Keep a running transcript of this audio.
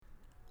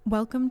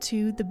Welcome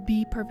to the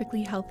Be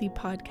Perfectly Healthy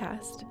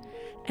podcast,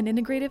 an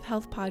integrative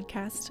health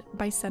podcast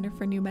by Center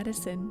for New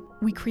Medicine.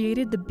 We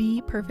created the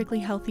Be Perfectly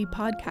Healthy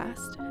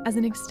podcast as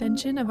an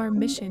extension of our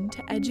mission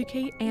to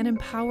educate and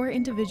empower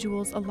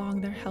individuals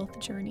along their health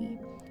journey.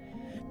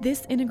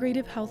 This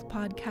integrative health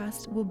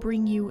podcast will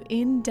bring you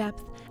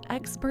in-depth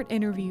expert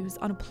interviews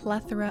on a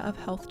plethora of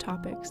health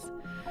topics.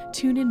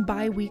 Tune in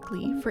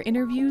bi-weekly for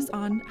interviews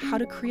on how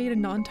to create a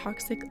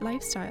non-toxic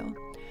lifestyle,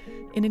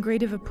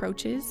 integrative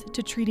approaches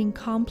to treating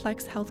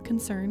complex health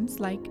concerns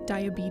like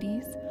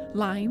diabetes,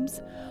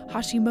 Lyme's,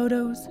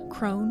 Hashimoto's,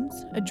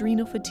 Crohn's,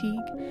 adrenal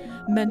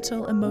fatigue,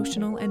 mental,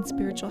 emotional, and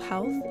spiritual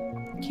health,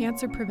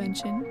 cancer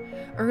prevention,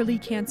 early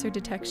cancer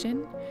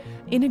detection,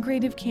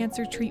 integrative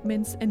cancer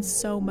treatments, and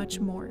so much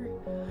more.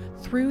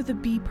 Through the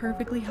Be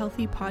Perfectly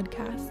Healthy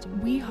podcast,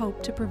 we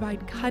hope to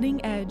provide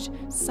cutting-edge,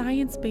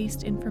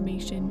 science-based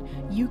information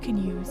you can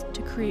use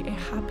to create a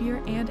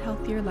happier and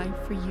healthier life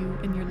for you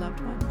and your loved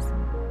ones.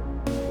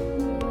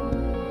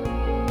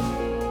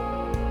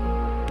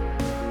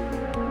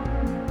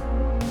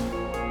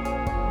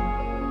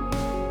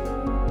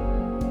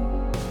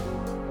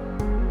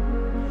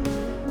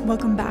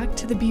 Welcome back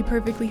to the Be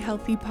Perfectly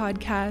Healthy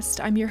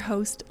podcast. I'm your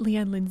host,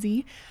 Leanne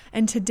Lindsay,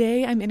 and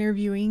today I'm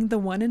interviewing the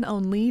one and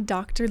only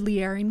Dr.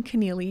 Leeanne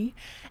Keneally,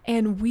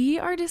 and we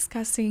are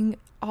discussing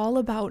all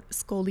about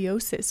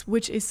scoliosis,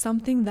 which is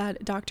something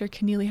that Dr.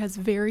 Keneally has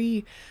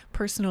very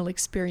personal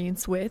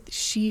experience with.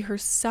 She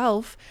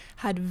herself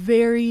had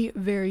very,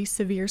 very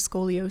severe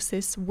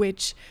scoliosis,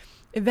 which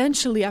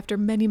eventually, after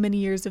many, many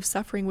years of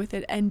suffering with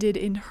it, ended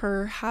in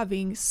her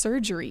having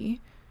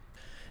surgery.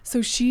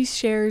 So she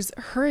shares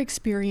her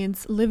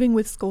experience living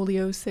with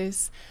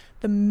scoliosis,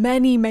 the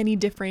many, many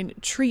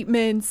different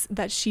treatments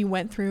that she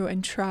went through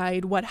and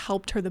tried, what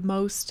helped her the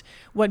most,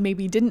 what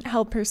maybe didn't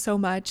help her so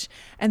much.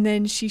 And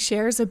then she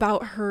shares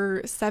about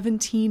her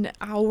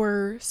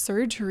 17-hour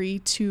surgery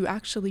to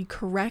actually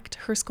correct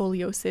her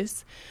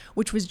scoliosis,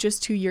 which was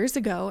just 2 years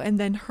ago, and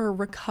then her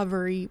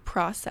recovery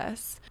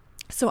process.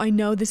 So I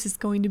know this is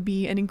going to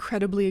be an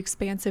incredibly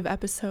expansive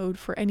episode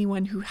for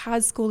anyone who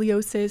has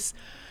scoliosis.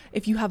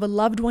 If you have a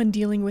loved one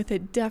dealing with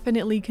it,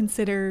 definitely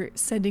consider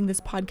sending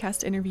this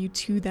podcast interview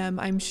to them.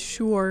 I'm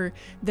sure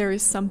there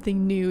is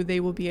something new they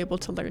will be able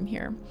to learn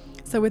here.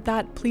 So with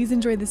that, please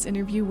enjoy this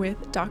interview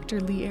with Dr.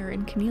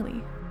 Leeanne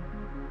Keneally.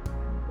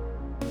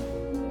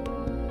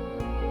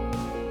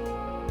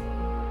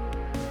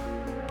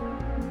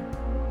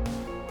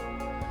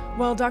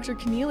 Well, Dr.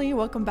 Keneally,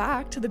 welcome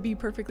back to the Be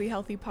Perfectly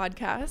Healthy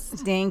podcast.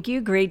 Thank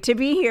you. Great to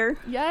be here.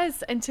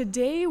 Yes, and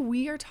today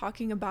we are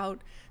talking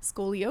about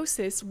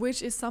scoliosis,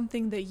 which is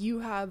something that you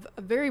have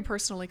a very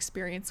personal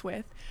experience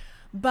with.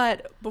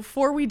 But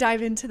before we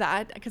dive into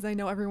that, because I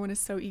know everyone is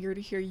so eager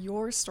to hear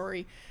your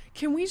story,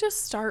 can we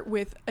just start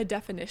with a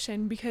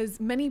definition? Because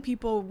many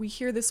people, we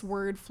hear this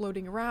word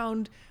floating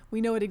around,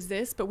 we know it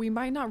exists, but we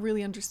might not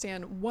really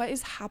understand what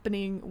is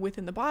happening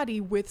within the body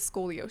with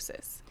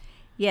scoliosis.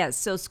 Yes,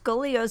 so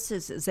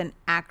scoliosis is an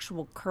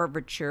actual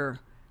curvature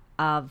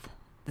of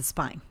the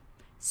spine,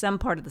 some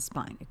part of the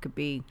spine. It could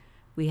be,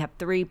 we have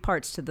three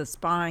parts to the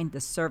spine: the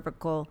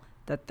cervical,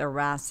 the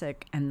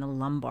thoracic, and the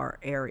lumbar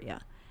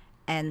area.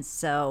 And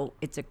so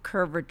it's a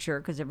curvature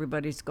because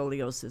everybody's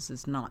scoliosis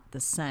is not the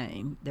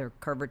same. Their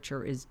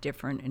curvature is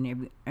different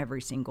in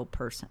every single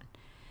person.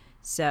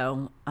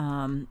 So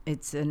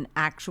it's an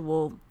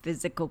actual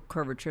physical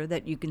curvature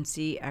that you can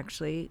see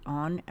actually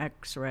on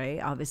X-ray.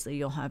 Obviously,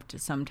 you'll have to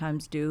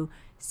sometimes do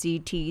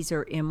CTs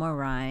or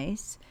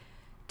MRIs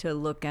to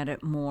look at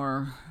it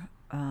more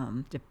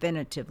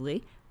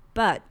definitively.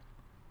 But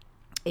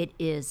it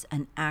is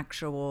an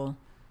actual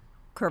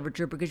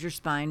curvature because your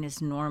spine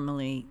is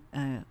normally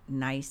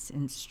nice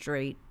and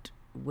straight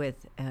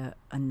with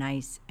a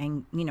nice,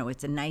 and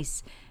it's a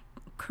nice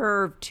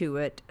curve to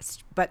it,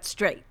 but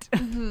straight.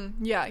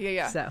 Mm-hmm.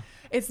 Yeah. So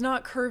it's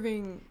not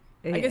curving.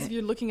 I guess if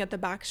you're looking at the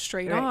back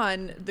straight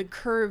on, the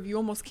curve, you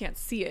almost can't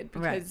see it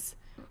because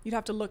you'd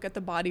have to look at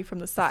the body from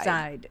the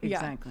side.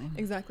 Exactly. Yeah,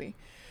 exactly.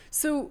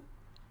 So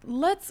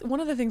one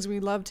of the things we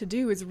love to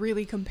do is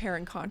really compare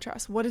and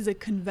contrast. What does a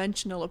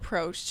conventional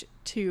approach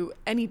to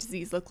any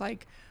disease look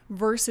like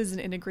versus an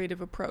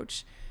integrative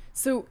approach?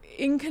 So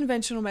in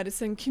conventional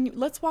medicine,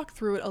 let's walk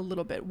through it a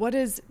little bit. What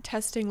does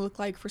testing look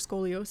like for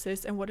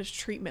scoliosis, and what does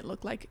treatment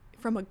look like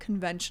from a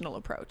conventional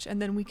approach? And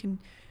then we can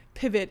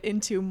pivot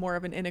into more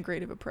of an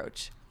integrative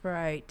approach.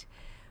 Right.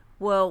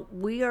 Well,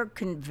 we are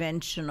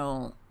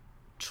conventional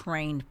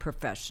trained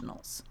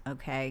professionals,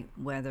 okay?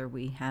 Whether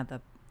we have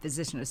a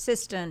physician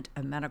assistant,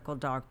 a medical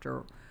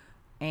doctor,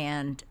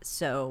 and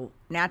so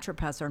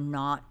naturopaths are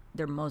not,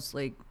 they're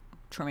mostly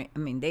trained,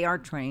 they are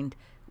trained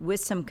with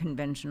some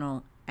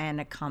conventional and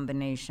a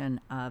combination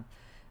of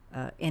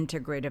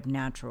integrative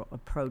natural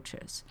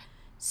approaches.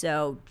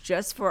 So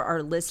just for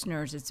our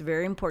listeners, it's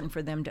very important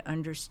for them to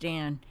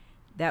understand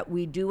that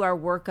we do our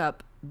workup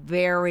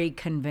very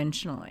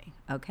conventionally,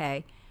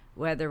 okay?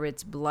 Whether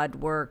it's blood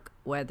work,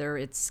 whether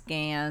it's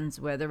scans,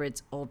 whether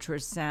it's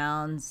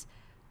ultrasounds,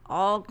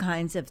 all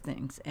kinds of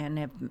things. And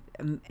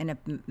if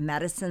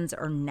medicines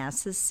are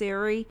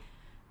necessary,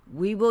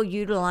 we will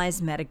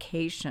utilize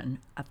medication.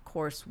 Of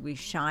course, we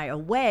shy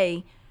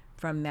away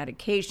from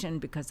medication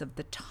because of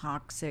the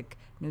toxic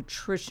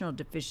nutritional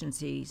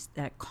deficiencies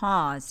that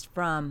caused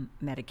from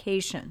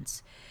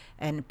medications.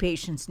 And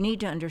patients need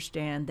to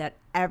understand that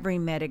every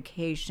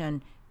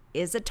medication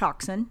is a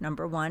toxin,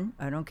 number one.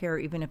 I don't care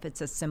even if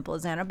it's as simple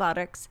as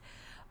antibiotics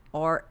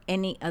or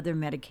any other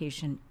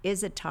medication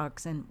is a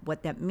toxin.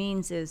 What that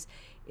means is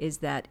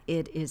that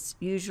it is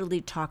usually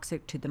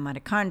toxic to the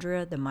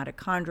mitochondria. The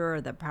mitochondria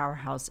are the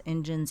powerhouse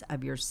engines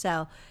of your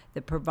cell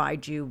that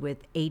provide you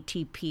with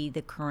ATP,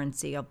 the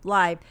currency of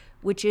life,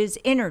 which is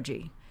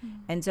energy.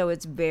 And so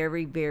it's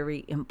very,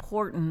 very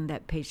important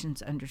that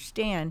patients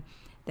understand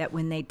that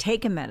when they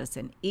take a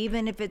medicine,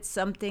 even if it's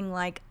something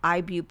like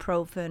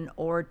ibuprofen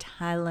or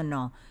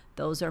Tylenol,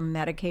 those are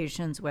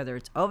medications, whether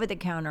it's over the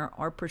counter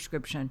or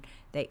prescription.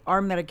 They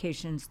are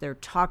medications. They're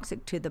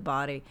toxic to the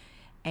body,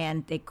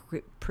 and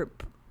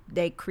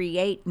they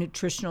create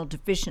nutritional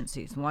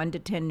deficiencies, 1 to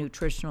 10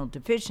 nutritional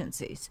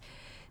deficiencies.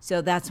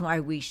 So that's why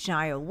we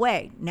shy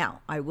away. Now,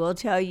 I will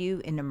tell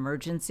you, in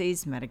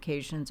emergencies,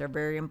 medications are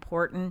very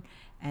important,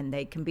 and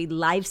they can be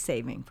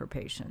life-saving for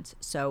patients.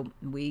 So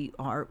we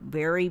are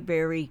very,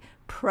 very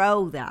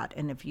pro that.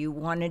 And if you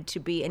wanted to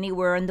be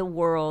anywhere in the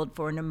world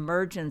for an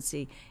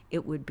emergency,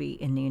 it would be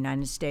in the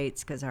United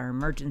States, because our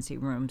emergency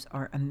rooms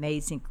are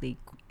amazingly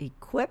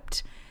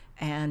equipped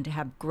and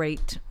have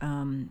great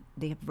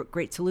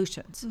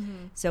solutions.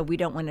 So we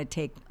don't want to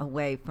take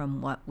away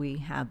from what we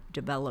have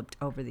developed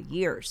over the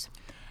years.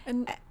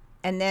 But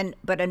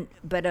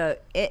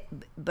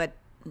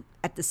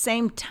at the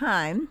same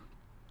time,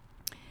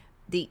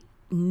 the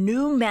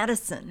new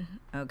medicine,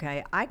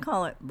 okay, I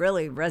call it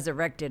really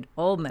resurrected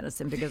old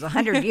medicine, because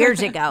 100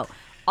 years ago,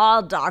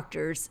 all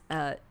doctors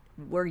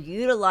were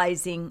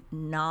utilizing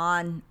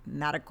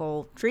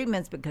non-medical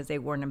treatments because they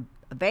weren't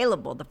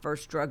available. The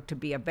first drug to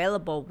be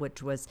available,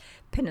 which was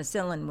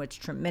penicillin, which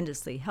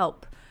tremendously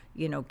helped,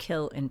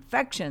 kill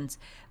infections.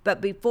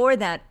 But before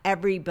that,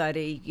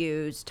 everybody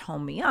used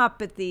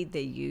homeopathy.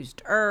 They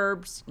used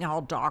herbs.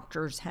 All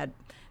doctors had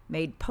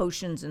made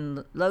potions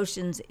and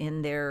lotions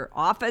in their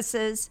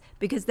offices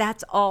because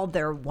that's all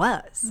there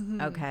was.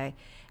 Okay.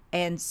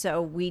 And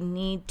so we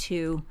need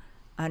to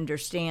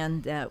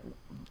understand that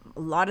a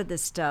lot of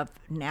this stuff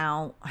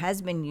now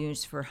has been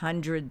used for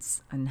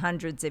hundreds and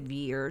hundreds of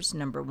years,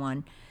 number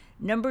one.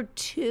 Number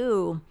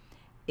two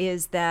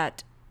is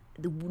that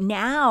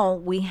now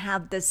we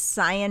have the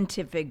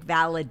scientific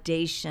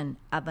validation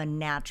of a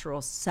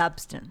natural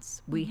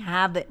substance. We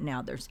have it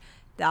now. There's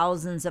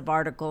thousands of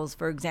articles,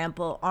 for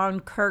example, on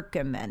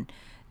curcumin.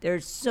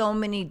 There's so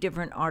many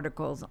different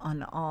articles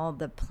on all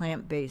the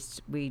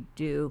plant-based we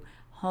do,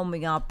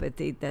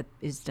 homeopathy that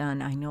is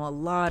done. I know a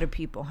lot of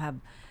people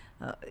have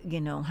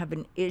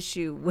an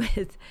issue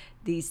with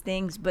these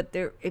things, but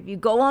if you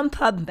go on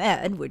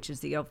PubMed, which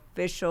is the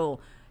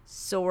official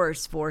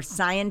source for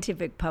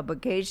scientific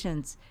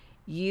publications,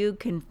 you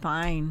can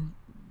find,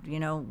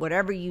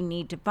 whatever you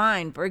need to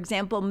find. For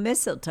example,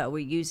 mistletoe,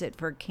 we use it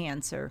for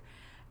cancer.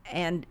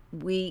 And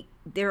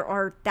there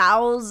are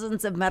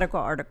thousands of medical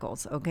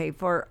articles, okay,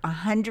 for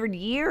 100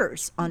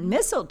 years on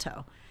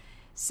mistletoe.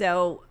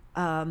 So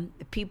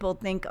people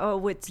think,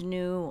 oh, it's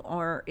new,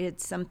 or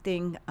it's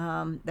something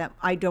that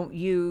I don't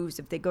use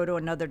if they go to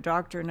another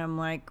doctor. And I'm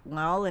like,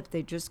 well, if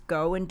they just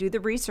go and do the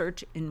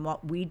research in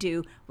what we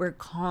do, we're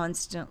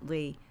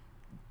constantly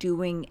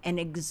doing an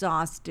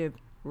exhaustive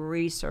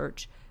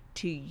research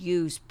to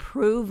use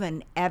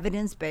proven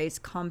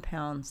evidence-based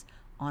compounds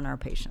on our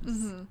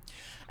patients.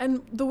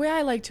 And the way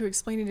I like to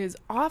explain it is,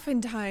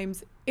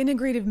 oftentimes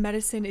integrative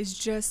medicine is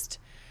just,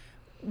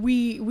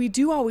 we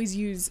do always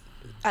use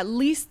at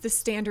least the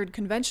standard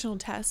conventional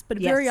tests, but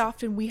very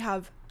often we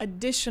have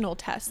additional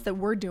tests that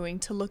we're doing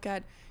to look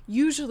at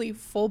usually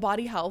full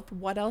body health,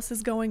 what else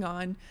is going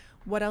on,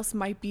 what else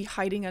might be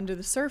hiding under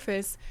the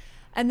surface.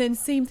 And then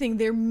same thing,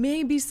 there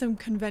may be some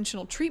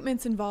conventional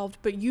treatments involved,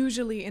 but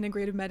usually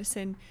integrative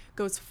medicine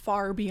goes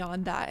far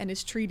beyond that and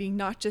is treating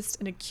not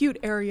just an acute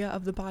area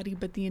of the body,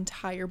 but the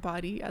entire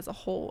body as a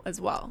whole as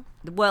well.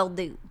 Well,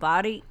 the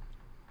body,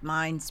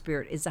 mind,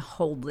 spirit is a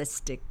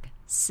holistic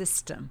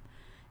system.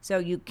 So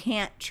you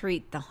can't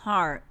treat the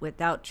heart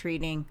without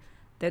treating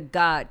the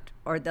gut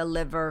or the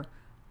liver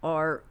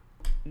or,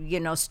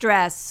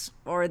 stress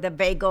or the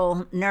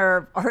vagal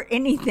nerve or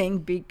anything,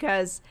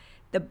 because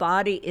the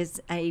body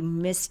is a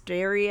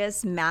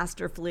mysterious,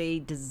 masterfully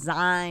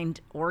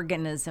designed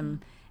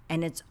organism,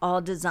 and it's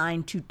all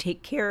designed to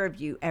take care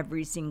of you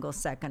every single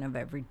second of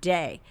every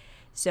day.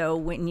 So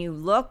when you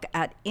look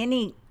at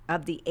any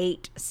of the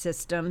 8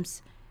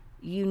 systems,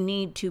 you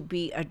need to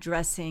be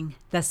addressing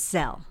the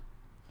cell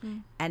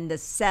and the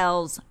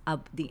cells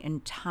of the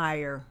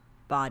entire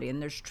body.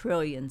 And there's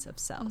trillions of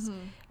cells.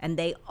 And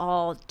they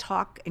all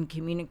talk and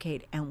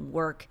communicate and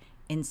work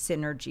in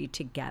synergy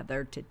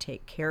together to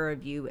take care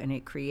of you, and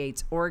it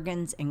creates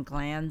organs and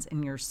glands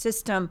in your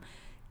system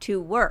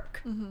to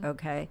work,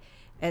 okay?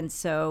 And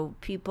so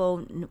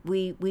people,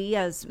 we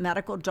as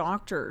medical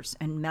doctors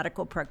and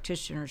medical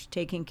practitioners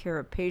taking care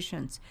of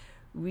patients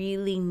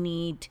really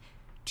need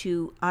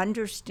to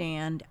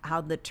understand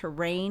how the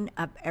terrain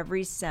of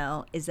every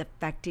cell is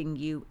affecting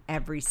you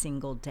every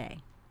single day.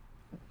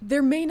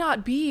 There may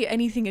not be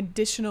anything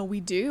additional we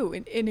do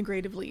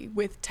integratively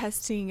with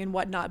testing and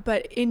whatnot,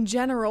 but in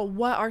general,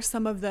 what are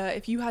some of the,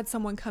 if you had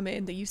someone come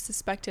in that you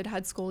suspected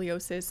had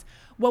scoliosis,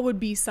 what would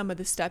be some of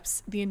the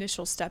steps, the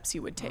initial steps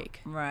you would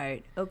take?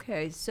 Right.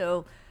 Okay.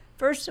 So,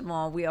 first of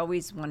all, we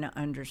always want to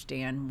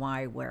understand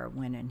why, where,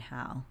 when, and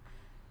how.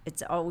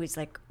 It's always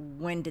like,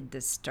 when did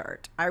this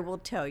start? I will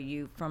tell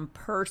you from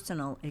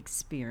personal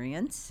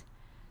experience,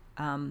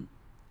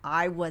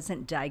 I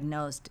wasn't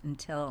diagnosed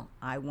until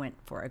I went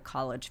for a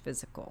college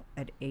physical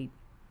at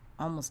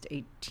almost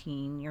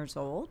 18 years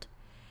old.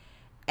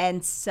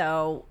 And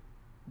so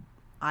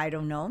I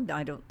don't know.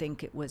 I don't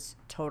think it was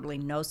totally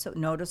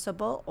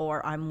noticeable,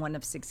 or I'm one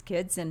of 6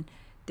 kids and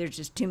there's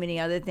just too many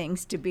other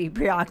things to be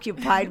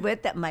preoccupied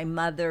with that my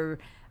mother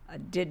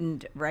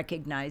didn't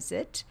recognize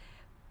it.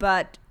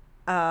 But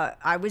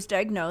I was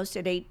diagnosed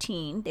at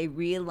 18. They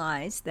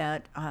realized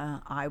that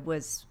I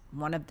was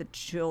one of the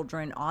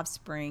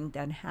offspring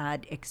that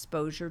had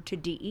exposure to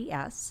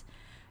DES.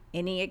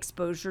 Any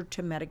exposure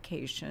to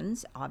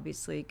medications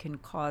obviously can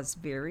cause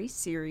very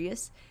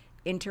serious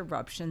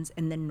interruptions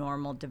in the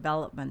normal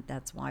development.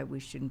 That's why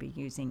we shouldn't be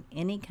using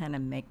any kind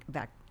of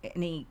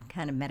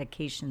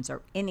medications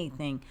or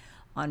anything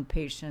on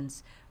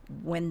patients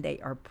when they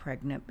are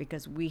pregnant,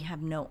 because we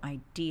have no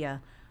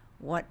idea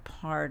what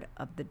part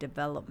of the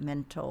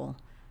developmental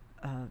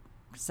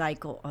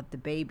cycle of the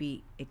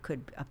baby it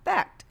could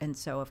affect. And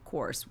so, of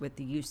course, with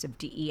the use of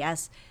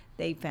DES,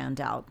 they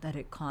found out that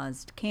it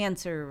caused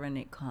cancer and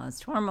it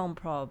caused hormone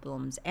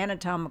problems,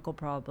 anatomical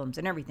problems,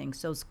 and everything.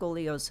 So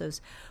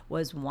scoliosis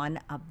was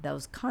one of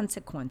those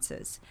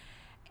consequences.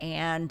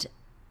 And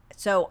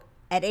so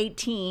at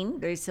 18,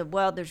 they said,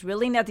 well, there's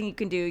really nothing you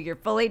can do. You're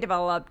fully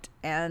developed,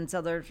 and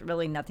so there's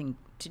really nothing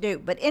to do.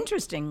 But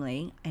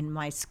interestingly, in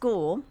my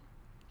school,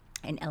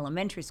 in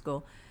elementary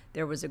school,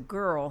 there was a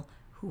girl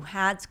who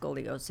had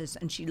scoliosis,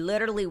 and she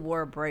literally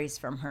wore a brace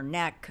from her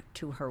neck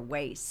to her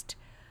waist.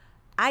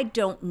 I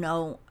don't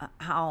know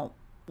how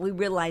we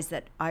realized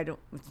that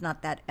it's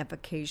not that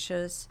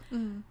efficacious.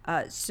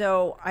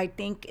 So I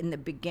think in the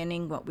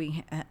beginning,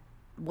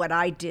 what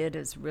I did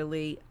is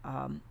really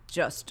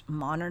just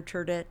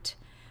monitored it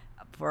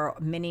for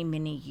many,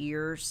 many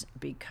years,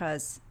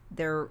 because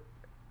there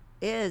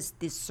is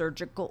this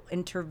surgical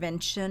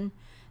intervention.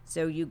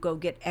 So you go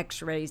get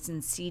x-rays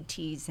and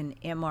CTs and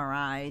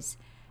MRIs,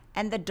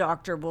 and the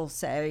doctor will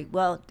say,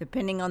 well,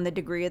 depending on the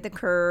degree of the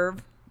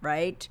curve,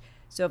 right?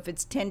 So if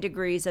it's 10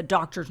 degrees, a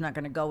doctor's not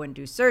going to go and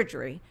do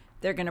surgery.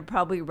 They're going to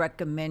probably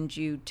recommend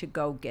you to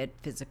go get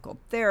physical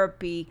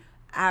therapy,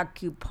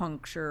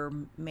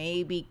 acupuncture,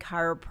 maybe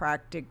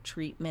chiropractic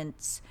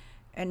treatments,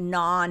 and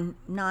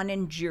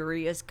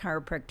non-injurious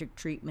chiropractic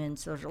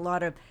treatments. There's a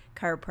lot of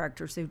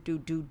chiropractors who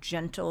do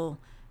gentle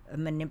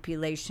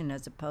manipulation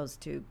as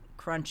opposed to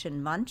crunch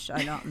and munch.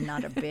 I'm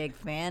not a big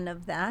fan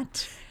of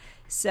that.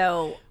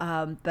 So,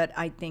 but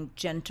I think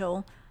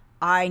gentle.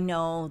 I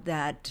know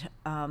that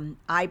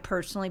I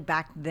personally,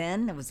 back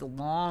then, it was a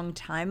long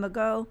time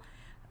ago,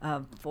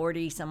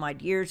 40 some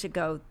odd years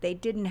ago, they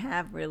didn't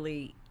have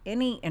really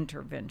any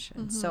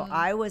intervention. So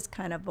I was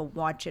kind of a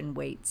watch and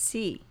wait,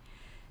 see.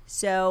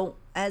 So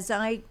as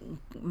I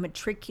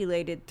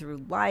matriculated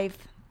through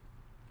life,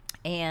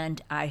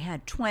 and I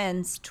had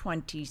twins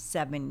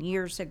 27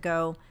 years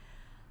ago,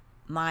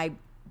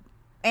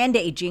 and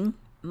aging,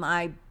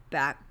 my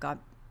back got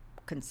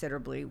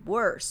considerably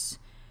worse.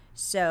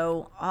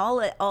 So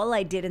all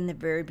I did in the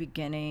very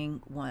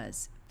beginning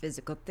was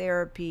physical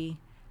therapy,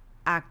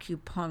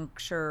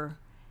 acupuncture,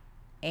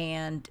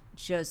 and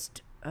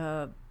just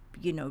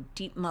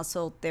deep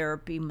muscle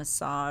therapy,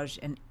 massage,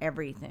 and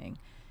everything.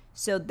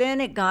 So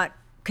then it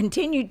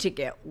continued to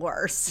get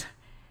worse.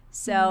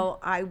 So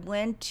I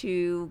went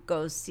to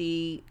go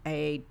see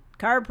a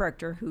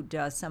chiropractor who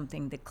does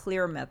something, the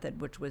Clear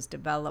method, which was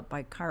developed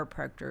by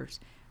chiropractors,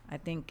 I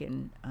think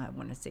I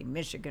want to say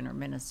Michigan or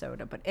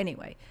Minnesota, but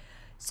anyway.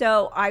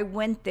 So I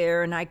went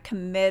there and I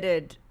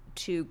committed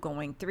to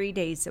going 3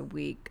 days a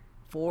week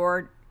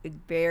for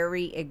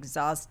very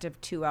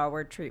exhaustive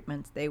 2-hour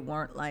treatments. They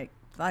weren't like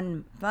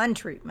fun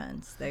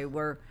treatments. They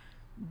were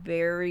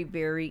very,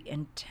 very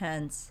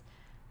intense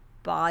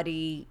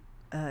body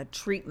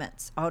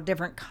treatments, all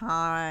different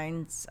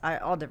kinds. I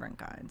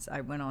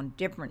went on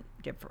different,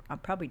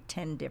 probably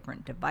 10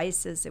 different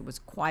devices. It was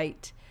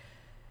quite,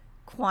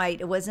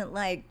 it wasn't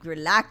like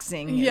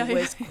relaxing. It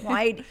was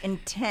quite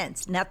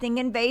intense, nothing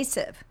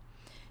invasive.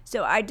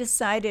 So I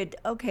decided,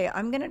 okay,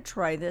 I'm going to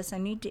try this. I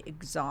need to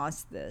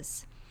exhaust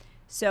this.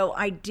 So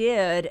I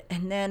did.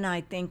 And then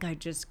I think I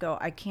just go,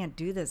 I can't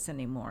do this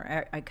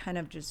anymore. I kind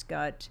of just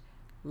got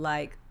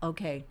like,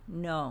 okay,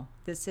 no,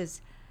 this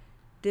is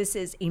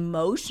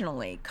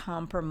emotionally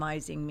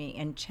compromising me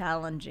and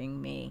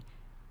challenging me.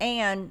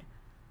 And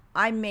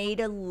I made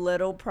a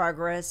little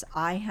progress.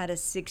 I had a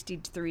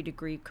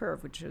 63-degree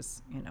curve, which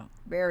was,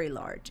 very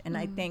large. And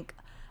I think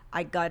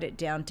I got it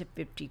down to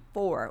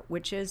 54,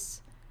 which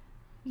is,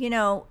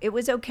 it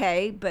was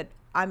okay. But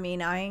I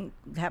mean, I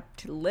have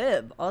to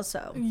live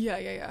also.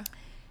 Yeah.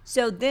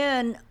 So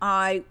then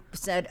I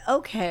said,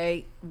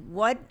 okay,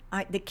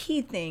 the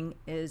key thing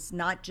is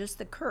not just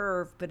the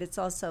curve, but it's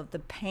also the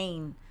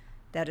pain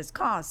that is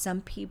caused.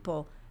 Some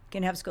people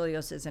can have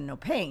scoliosis and no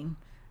pain.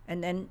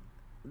 And then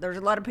there's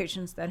a lot of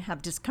patients that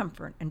have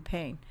discomfort and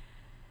pain.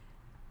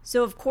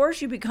 So, of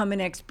course, you become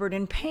an expert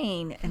in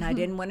pain. And I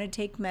didn't want to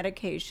take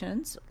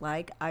medications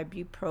like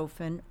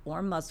ibuprofen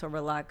or muscle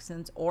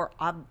relaxants, or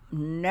I'll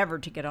never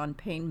to get on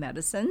pain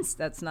medicines.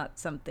 That's not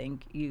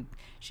something you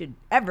should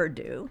ever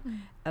do.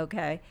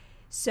 Okay.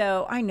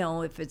 So I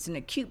know if it's an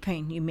acute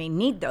pain, you may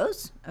need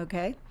those.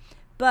 Okay.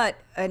 But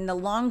in the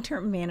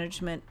long-term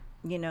management,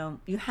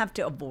 you have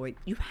to avoid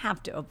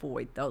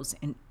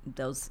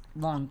those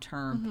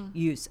long-term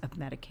use of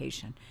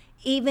medication.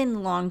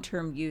 Even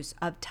long-term use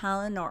of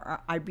Tylenol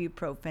or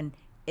ibuprofen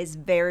is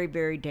very,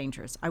 very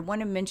dangerous. I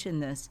want to mention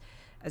this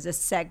as a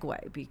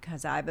segue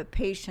because I have a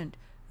patient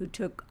who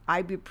took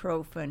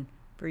ibuprofen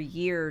for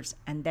years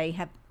and they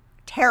have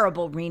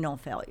terrible renal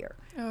failure,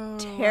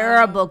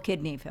 terrible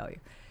kidney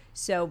failure.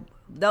 So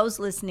those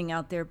listening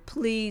out there,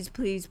 please,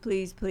 please,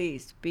 please,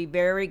 please be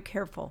very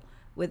careful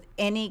with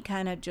any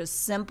kind of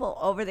just simple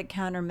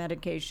over-the-counter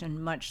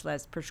medication, much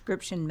less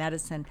prescription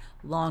medicine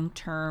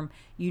long-term.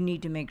 You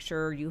need to make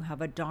sure you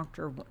have a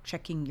doctor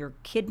checking your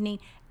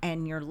kidney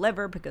and your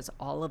liver because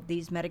all of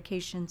these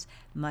medications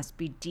must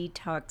be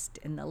detoxed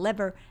in the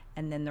liver,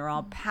 and then they're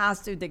all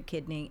passed through the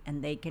kidney,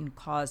 and they can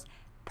cause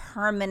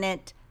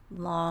permanent,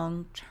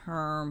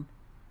 long-term,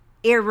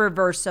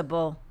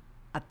 irreversible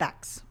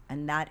effects.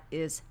 And that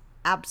is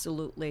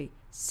absolutely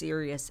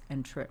serious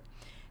and true.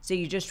 So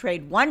you just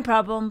trade one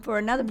problem for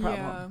another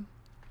problem.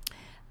 Yeah.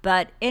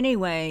 But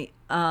anyway,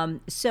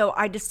 so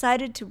I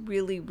decided to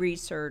really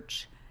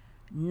research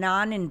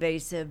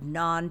non-invasive,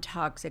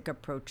 non-toxic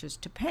approaches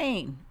to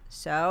pain.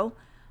 So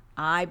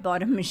I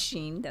bought a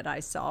machine that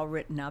I saw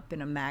written up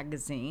in a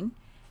magazine,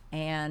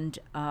 and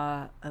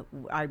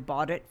I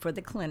bought it for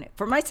the clinic,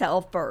 for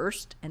myself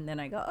first, and then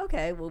I go,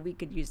 okay, well, we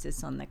could use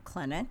this on the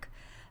clinic.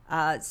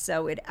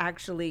 So it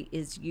actually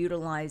is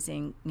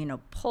utilizing,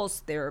 pulse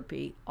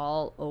therapy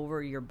all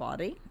over your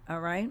body, all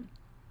right?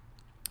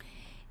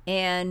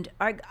 And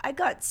I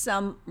got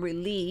some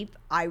relief.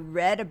 I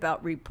read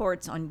about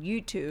reports on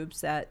YouTube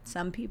that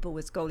some people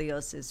with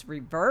scoliosis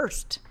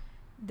reversed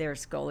their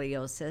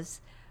scoliosis.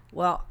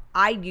 Well,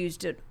 I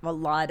used it a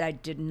lot. I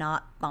did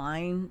not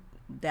find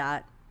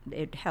that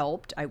it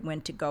helped. I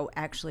went to go,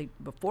 actually,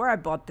 before I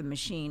bought the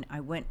machine, I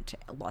went to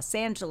Los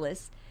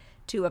Angeles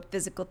to a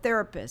physical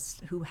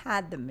therapist who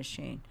had the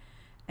machine.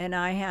 And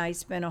I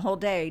spent a whole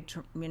day,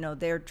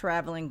 there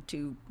traveling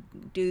to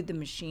do the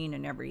machine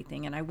and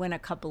everything. And I went a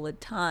couple of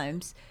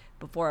times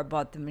before I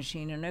bought the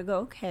machine. And I go,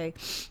 okay,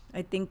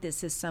 I think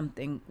this is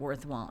something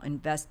worthwhile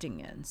investing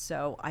in.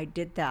 So I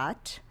did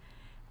that.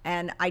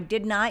 And I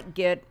did not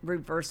get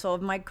reversal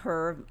of my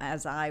curve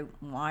as I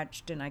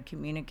watched and I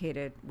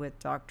communicated with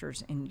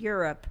doctors in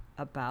Europe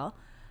about.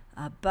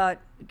 But,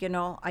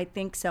 I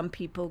think some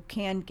people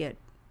can get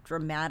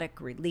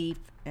dramatic relief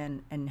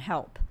and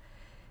help.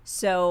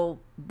 So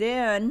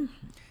then,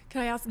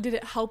 can I ask, did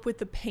it help with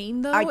the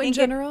pain though in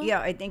general?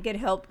 I think it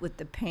helped with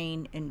the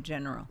pain in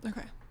general.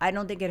 Okay. I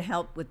don't think it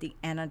helped with the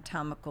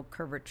anatomical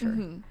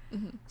curvature.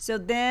 So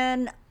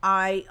then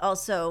I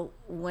also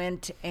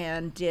went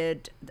and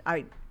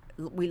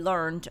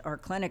our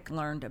clinic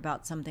learned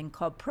about something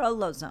called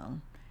prolozone.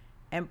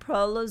 And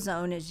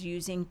prolozone is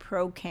using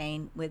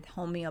procaine with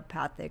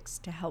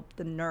homeopathics to help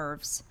the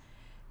nerves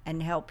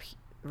and help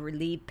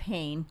relieve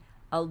pain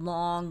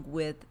along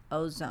with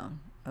ozone,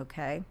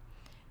 okay?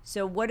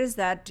 So what does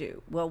that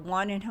do? Well,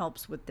 one, it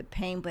helps with the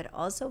pain, but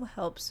also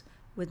helps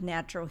with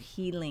natural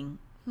healing.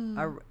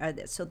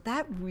 So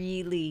that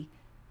really,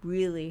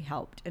 really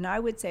helped. And I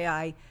would say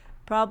I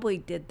probably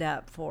did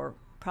that for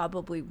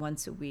probably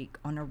once a week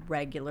on a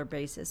regular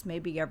basis,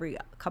 maybe every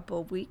couple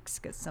of weeks,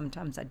 because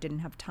sometimes I didn't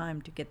have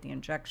time to get the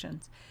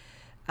injections.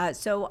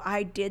 So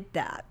I did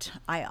that.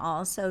 I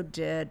also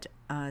did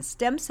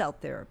stem cell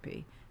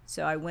therapy.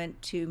 So I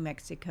went to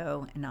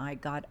Mexico and I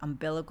got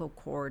umbilical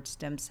cord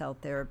stem cell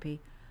therapy.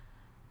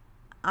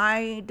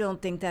 I don't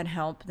think that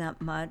helped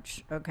that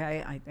much.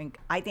 Okay, I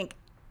think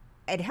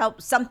it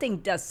helps. Something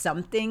does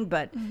something,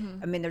 but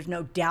I mean, there's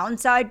no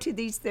downside to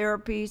these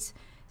therapies.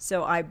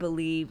 So I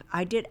believe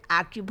I did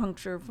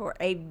acupuncture for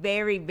a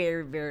very,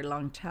 very, very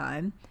long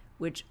time,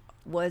 which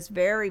was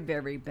very,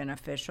 very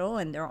beneficial.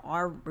 And there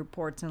are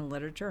reports in the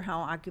literature how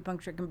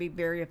acupuncture can be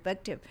very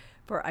effective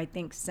for, I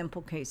think,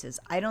 simple cases.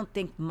 I don't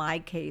think my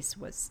case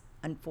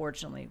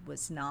unfortunately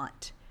was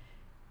not.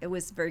 It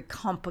was very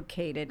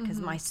complicated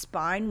because my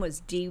spine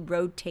was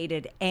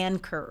derotated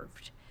and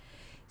curved.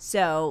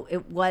 So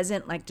it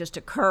wasn't like just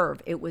a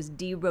curve. It was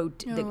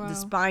the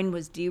spine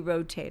was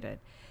derotated.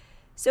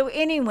 So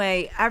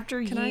anyway,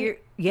 after Can I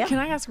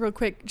ask real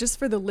quick, just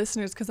for the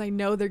listeners, because I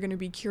know they're going to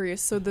be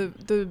curious. So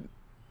the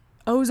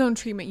ozone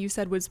treatment you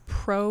said was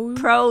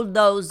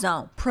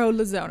Prolozone.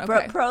 Prolozone.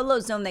 Okay.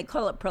 Prolozone, they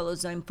call it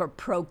Prolozone for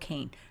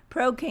Procaine.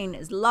 Procaine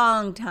is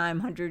long time,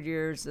 100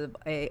 years of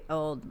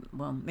old,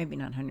 well, maybe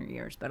not 100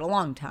 years, but a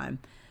long time.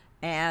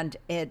 And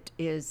it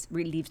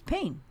relieves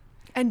pain.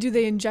 And do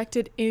they inject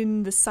it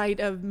in the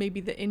site of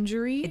maybe the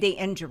injury? The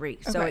injury.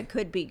 So Okay. it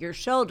could be your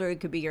shoulder, it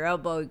could be your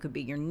elbow, it could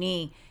be your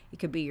knee, it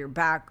could be your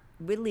back,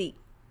 really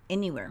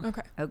anywhere.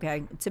 Okay.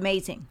 Okay. It's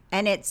amazing.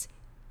 And it's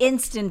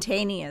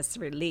instantaneous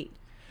relief.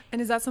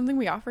 And is that something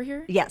we offer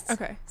here? Yes.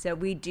 Okay. So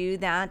we do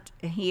that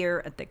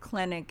here at the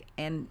clinic,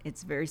 and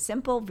it's very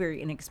simple,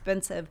 very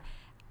inexpensive,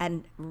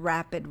 and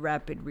rapid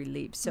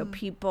relief. So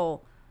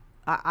people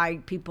are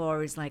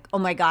always like, oh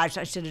my gosh,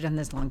 I should have done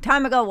this a long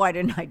time ago. Why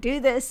didn't I do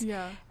this?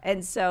 Yeah.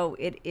 And so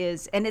it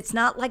is, and it's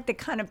not like the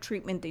kind of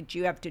treatment that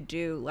you have to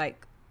do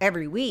like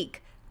every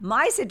week.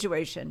 My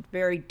situation,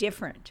 very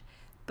different.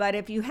 But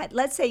if you had,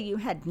 let's say you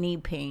had knee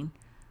pain,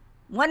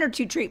 1 or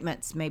 2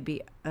 treatments may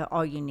be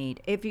all you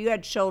need. If you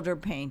had shoulder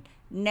pain,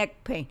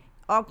 neck pain,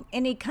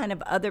 any kind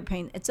of other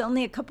pain, it's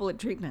only a couple of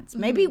treatments.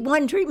 Maybe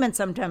 1 treatment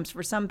sometimes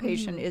for some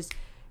patient is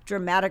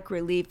dramatic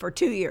relief for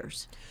 2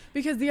 years.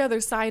 Because the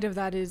other side of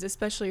that is,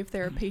 especially if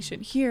they're a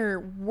patient here,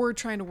 we're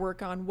trying to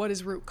work on what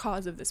is root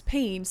cause of this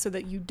pain so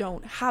that you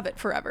don't have it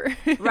forever.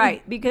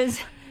 Right.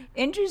 Because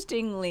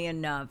interestingly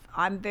enough,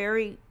 I'm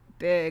very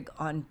big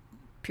on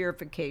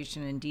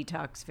purification and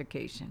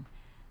detoxification.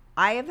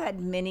 I have had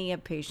many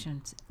of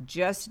patients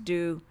just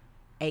do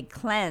a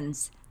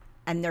cleanse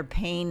and their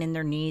pain in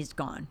their knees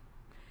gone.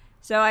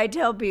 So I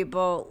tell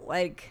people,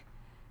 like,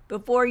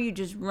 before you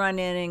just run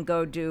in and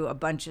go do a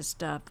bunch of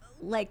stuff,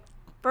 like,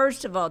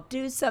 first of all,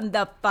 do some of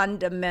the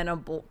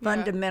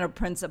fundamental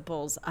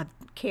principles of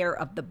care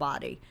of the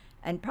body.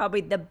 And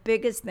probably the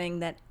biggest thing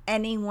that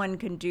anyone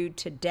can do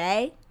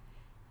today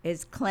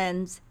is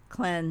cleanse,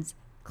 cleanse,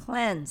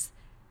 cleanse.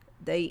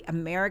 The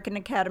American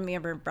Academy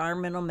of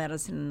Environmental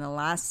Medicine in the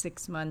last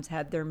 6 months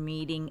had their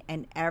meeting,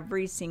 and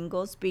every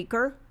single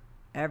speaker,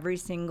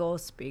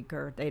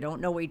 they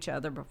don't know each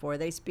other before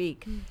they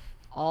speak,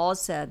 all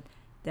said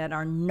that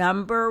our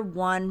number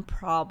one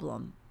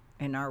problem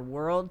in our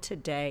world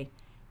today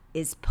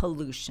is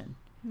pollution.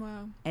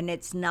 Wow. And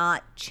it's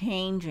not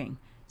changing.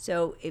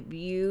 So if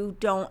you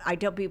don't, I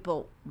tell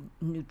people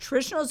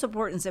nutritional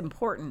support is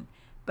important,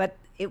 but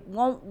it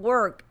won't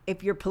work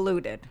if you're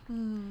polluted.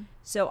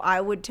 So I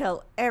would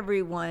tell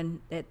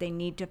everyone that they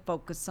need to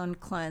focus on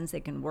cleanse. They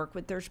can work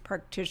with their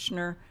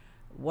practitioner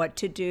what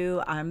to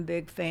do. I'm a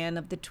big fan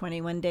of the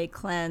 21-day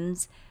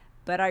cleanse,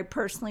 but I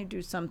personally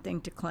do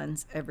something to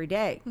cleanse every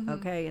day.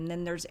 Okay. And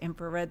then there's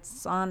infrared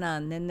sauna,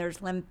 and then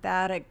there's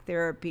lymphatic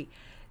therapy.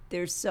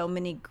 There's so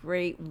many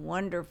great,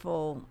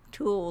 wonderful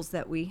tools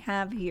that we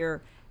have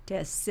here to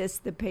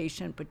assist the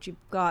patient, but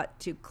you've got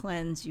to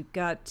cleanse. You've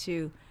got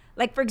to,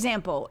 like, for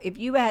example, if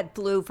you had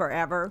flu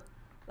forever,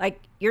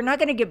 like, you're not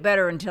going to get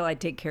better until I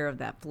take care of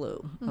that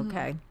flu.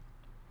 Okay.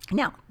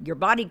 Now, your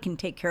body can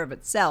take care of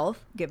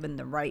itself given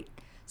the right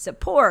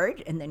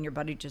support, and then your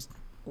body just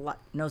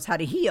knows how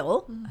to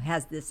heal,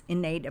 has this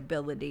innate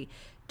ability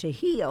to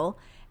heal.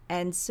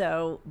 And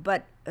so,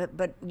 but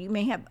you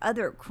may have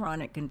other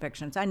chronic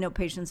infections. I know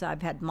patients,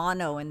 I've had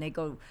mono, and they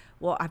go,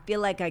 well, I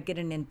feel like I get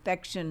an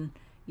infection,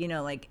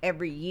 like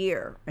every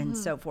year and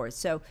so forth.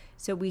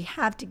 So we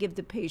have to give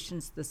the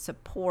patients the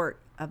support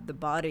of the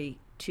body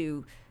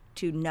to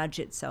nudge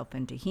itself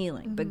into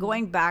healing. But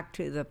going back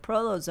to the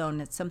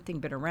Prolozone, it's something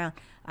been around.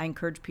 I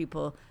encourage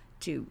people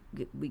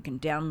we can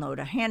download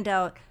a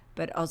handout,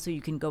 but also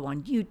you can go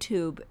on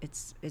YouTube.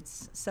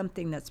 It's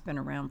something that's been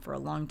around for a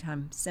long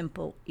time,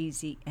 simple,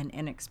 easy, and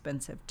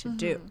inexpensive to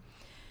do.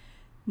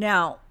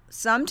 Now,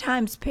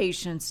 sometimes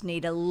patients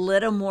need a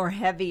little more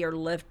heavier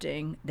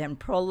lifting than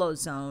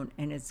Prolozone,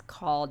 and it's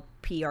called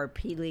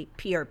PRP,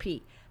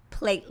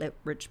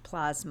 platelet-rich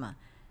plasma.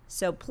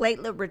 So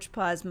platelet-rich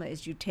plasma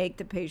is you take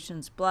the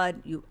patient's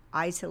blood, you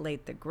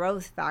isolate the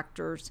growth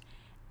factors,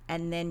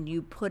 and then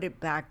you put it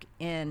back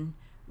in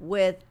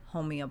with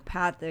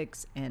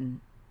homeopathics and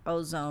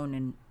ozone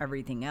and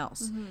everything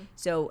else.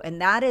 So,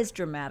 and that is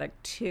dramatic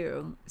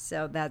too.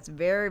 So that's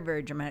very,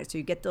 very dramatic. So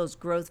you get those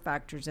growth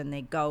factors and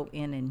they go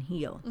in and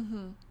heal.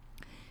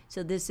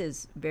 So this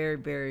is very,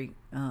 very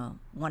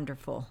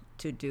wonderful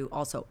to do.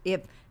 Also,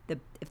 if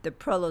the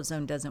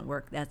Prolozone doesn't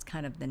work, that's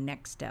kind of the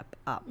next step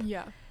up.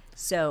 Yeah.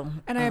 So,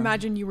 and I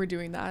imagine you were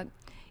doing that.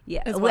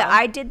 Yeah, as well, well.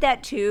 I did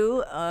that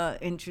too,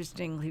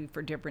 interestingly,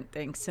 for different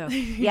things. So,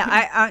 yeah,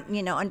 I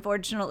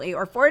unfortunately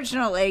or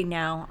fortunately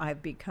now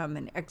I've become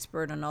an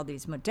expert on all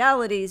these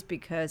modalities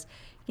because,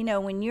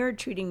 when you're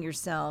treating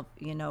yourself,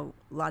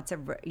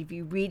 if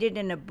you read it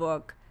in a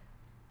book,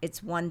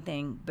 it's one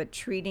thing, but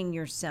treating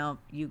yourself,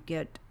 you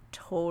get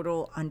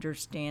total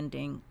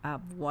understanding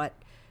of what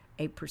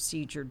a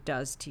procedure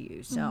does to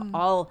you.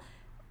 So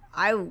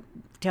I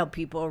tell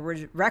people a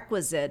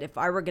requisite, if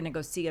I were going to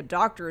go see a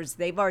doctor, is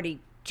they've already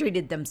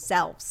treated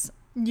themselves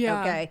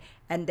Yeah. Okay.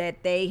 And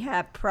that they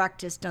have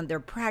practiced they're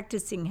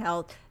practicing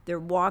health, they're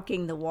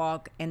walking the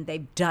walk, and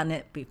they've done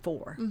it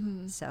before.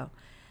 So,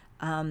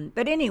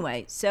 but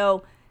anyway,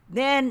 so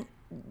then,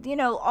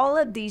 all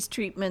of these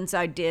treatments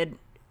I did,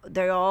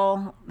 they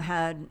all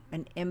had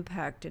an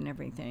impact and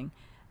everything.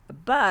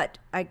 But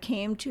I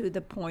came to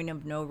the point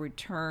of no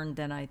return.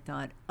 Then I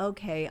thought,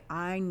 okay,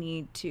 I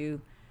need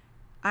to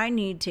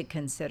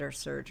consider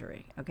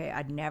surgery. Okay.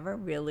 I'd never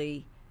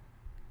really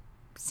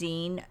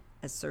seen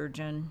a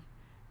surgeon.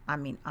 I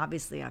mean,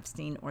 obviously I've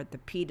seen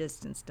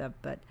orthopedists and stuff,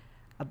 but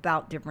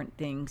about different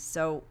things.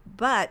 So,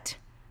 but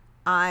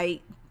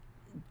I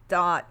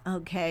thought,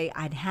 okay,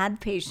 I'd had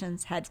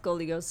patients, had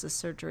scoliosis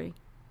surgery,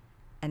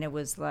 and it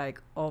was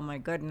like, oh my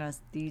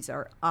goodness, these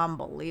are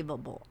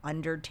unbelievable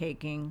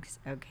undertakings.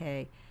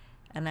 Okay.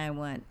 And I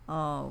went,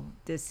 oh,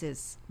 this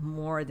is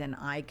more than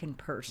I can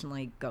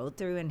personally go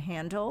through and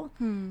handle.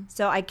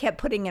 So I kept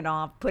putting it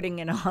off.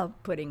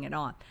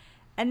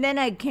 And then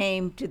I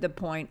came to the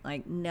point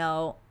like,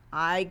 no,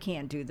 I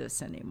can't do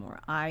this anymore.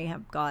 I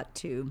have got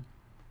to,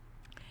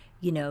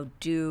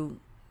 do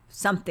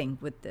something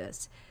with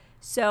this.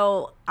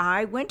 So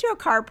I went to a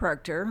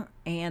chiropractor,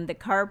 and the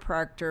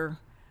chiropractor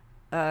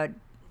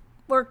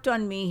worked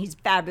on me. He's a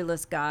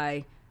fabulous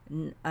guy,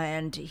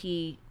 and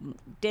he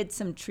did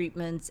some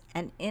treatments.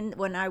 And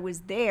when I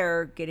was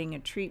there getting a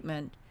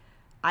treatment,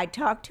 I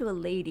talked to a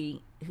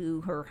lady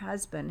who her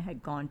husband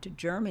had gone to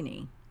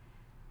Germany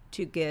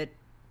to get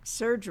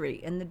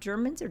surgery, and the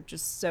Germans are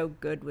just so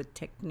good with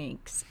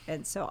techniques.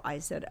 And so I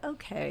said,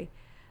 okay.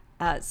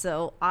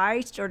 So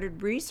I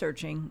started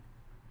researching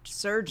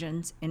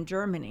surgeons in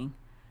Germany.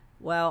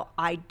 Well,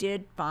 I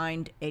did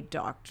find a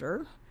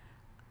doctor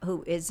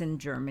who is in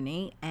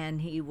Germany,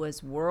 and he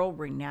was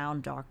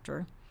world-renowned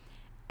doctor,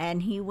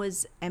 and he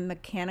was a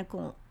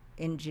mechanical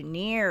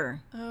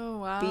engineer Oh,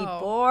 wow.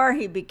 before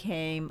he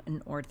became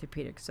an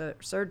orthopedic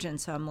surgeon.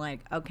 So I'm like,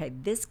 okay,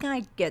 this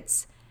guy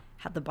gets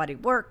how the body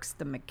works,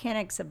 the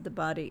mechanics of the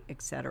body,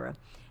 etc.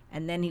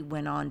 And then he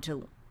went on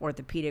to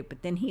orthopedic,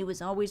 but then he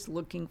was always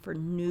looking for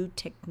new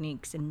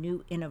techniques and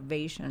new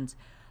innovations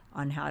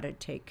on how to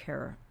take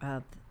care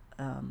of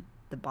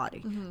the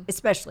body,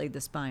 especially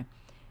the spine.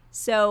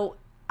 So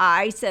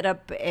I set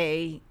up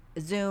a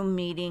Zoom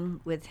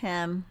meeting with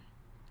him,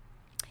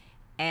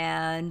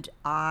 and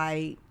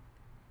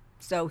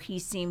so he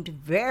seemed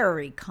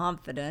very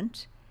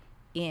confident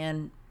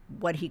in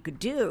what he could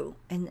do.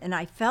 And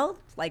I felt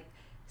like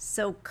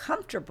so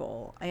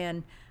comfortable,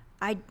 and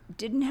I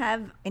didn't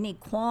have any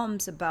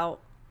qualms about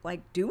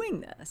like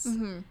doing this.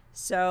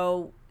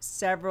 So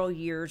several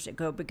years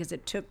ago, because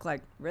it took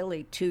like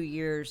really 2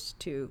 years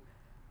to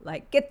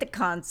like get the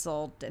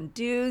consult and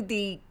do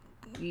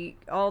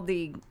all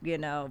the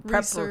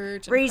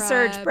Research and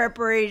research prep.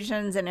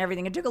 preparations and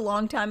everything. It took a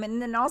long time,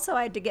 and then also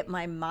I had to get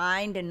my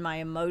mind and my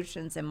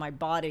emotions and my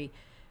body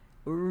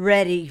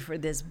ready for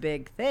this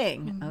big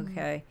thing.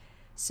 Okay.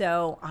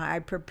 So I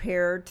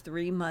prepared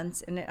 3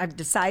 months, and I've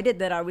decided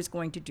that I was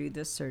going to do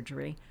this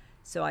surgery.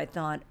 So I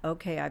thought,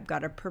 okay, I've got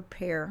to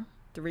prepare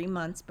 3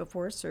 months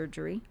before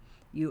surgery.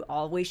 You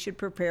always should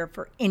prepare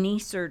for any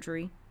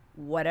surgery,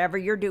 whatever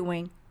you're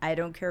doing. I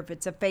don't care if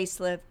it's a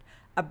facelift,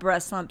 a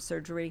breast lump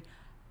surgery,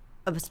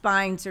 a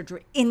spine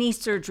surgery, any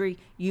surgery,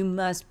 you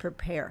must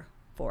prepare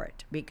for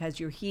it because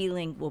your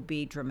healing will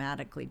be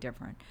dramatically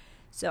different.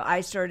 So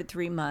I started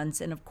 3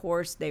 months, and of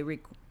course they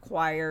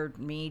required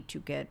me to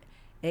get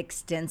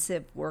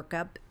extensive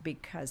workup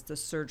because the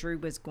surgery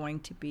was going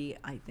to be,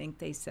 I think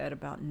they said,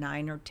 about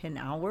 9 or 10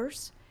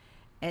 hours.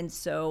 And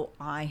so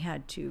I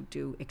had to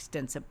do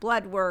extensive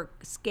blood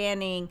work,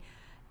 scanning,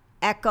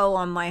 echo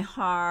on my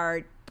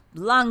heart,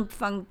 lung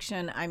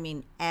function, I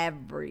mean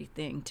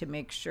everything to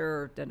make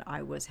sure that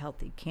I was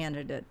healthy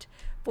candidate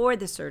for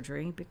the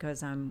surgery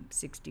because I'm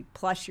 60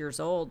 plus years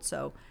old.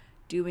 So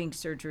doing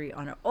surgery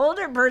on an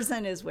older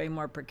person is way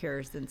more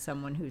precarious than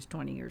someone who's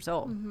 20 years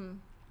old.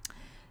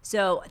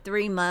 So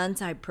 3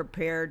 months, I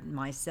prepared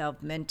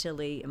myself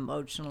mentally,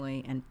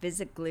 emotionally, and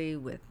physically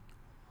with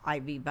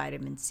IV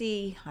vitamin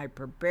C,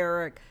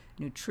 hyperbaric,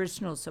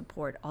 nutritional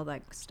support, all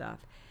that stuff.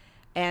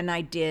 And I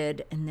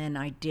did, and then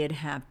I did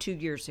have 2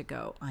 years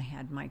ago, I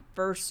had my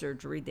first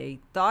surgery. They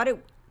thought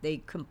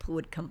they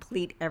would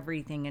complete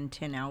everything in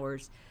 10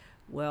 hours.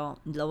 Well,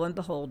 lo and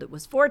behold, it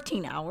was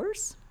 14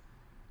 hours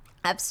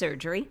of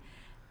surgery.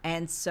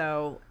 And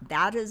so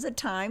that is a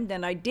time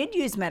then I did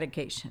use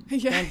medication.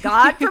 Yeah. Thank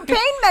God for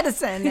pain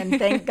medicine, and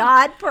thank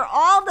God for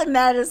all the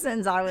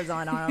medicines I was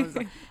on.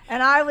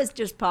 And I was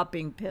just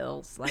popping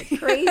pills like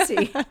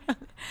crazy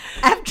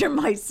after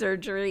my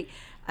surgery.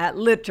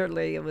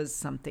 Literally, it was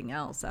something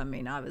else. I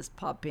mean, I was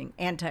popping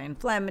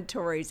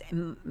anti-inflammatories,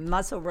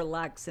 muscle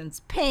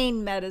relaxants,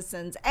 pain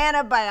medicines,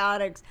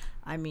 antibiotics.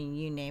 I mean,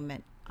 you name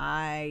it,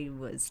 I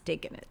was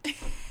taking it.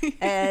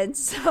 And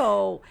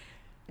so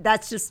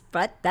that's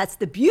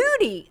the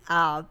beauty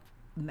of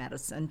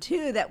medicine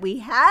too, that we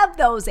have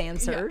those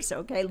answers.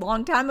 Okay,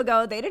 long time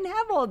ago they didn't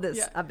have all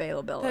this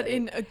availability. That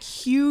in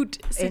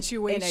acute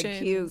situations. In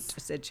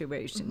acute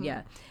situation,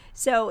 yeah.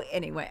 So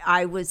anyway,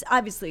 I was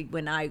obviously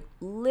when I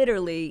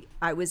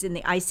was in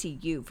the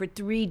ICU for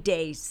 3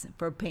 days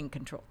for pain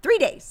control. 3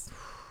 days.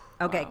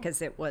 Okay,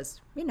 because it was,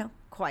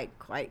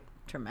 quite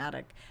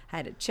traumatic. I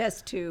had a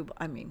chest tube.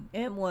 I mean,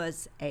 it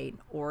was an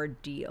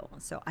ordeal.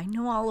 So I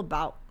know all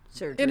about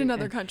surgery. In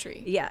another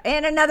country. Yeah,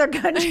 in another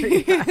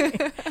country.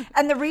 Right?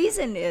 And the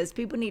reason is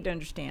people need to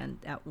understand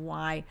that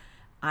why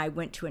I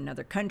went to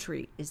another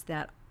country is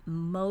that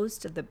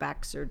most of the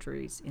back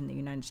surgeries in the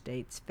United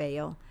States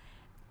fail.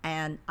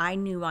 And I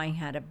knew I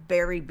had a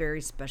very,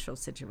 very special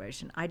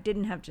situation. I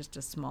didn't have just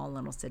a small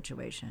little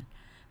situation.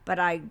 But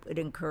I would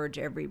encourage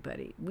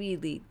everybody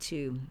really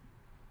to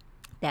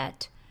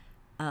that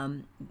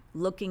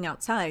looking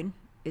outside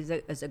is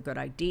a good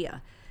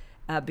idea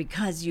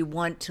because you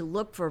want to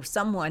look for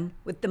someone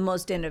with the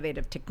most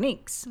innovative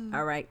techniques,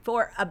 all right,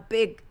 for a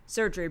big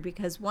surgery.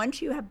 Because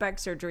once you have back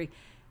surgery,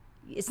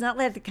 it's not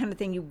like the kind of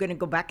thing you're going to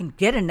go back and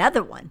get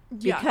another one.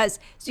 Because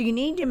so you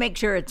need to make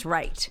sure it's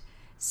right.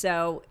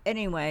 So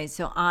anyway,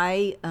 so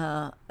I,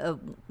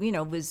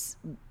 was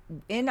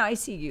in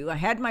ICU. I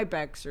had my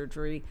back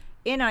surgery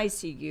in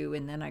ICU,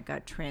 and then I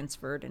got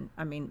transferred. And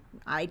I mean,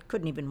 I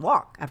couldn't even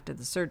walk after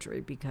the surgery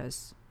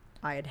because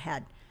I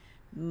had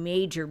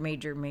major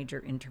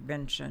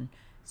intervention.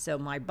 So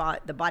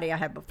the body I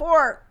had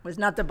before was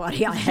not the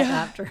body I had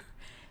after.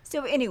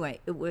 So anyway,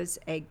 it was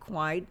I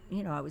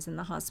was in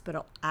the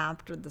hospital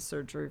after the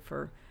surgery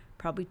for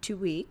probably 2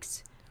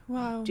 weeks.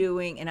 Wow.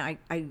 And I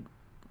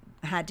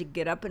had to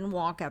get up and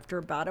walk after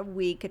about a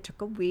week. It took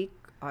a week.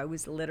 I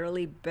was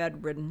literally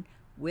bedridden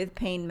with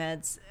pain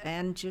meds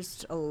and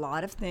just a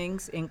lot of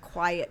things in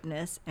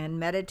quietness and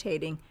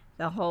meditating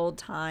the whole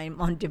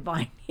time on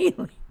divine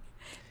healing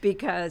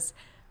because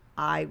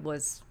I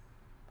was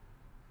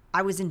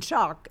in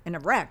shock and a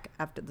wreck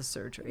after the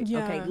surgery.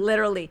 Yeah. Okay,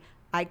 literally,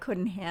 I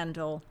couldn't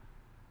handle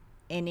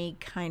any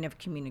kind of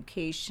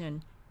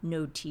communication,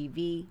 no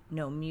TV,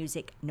 no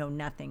music, no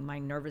nothing. My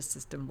nervous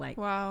system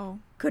wow,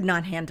 could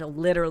not handle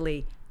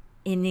literally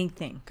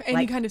anything.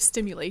 Any kind of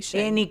stimulation.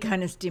 Any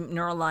kind of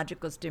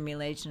neurological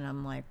stimulation.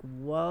 I'm like,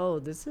 whoa,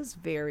 this is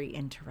very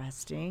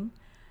interesting.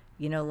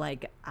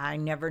 I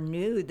never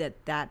knew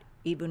that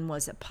even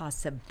was a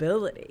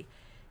possibility.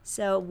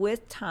 So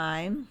with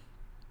time,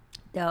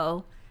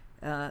 though,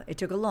 it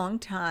took a long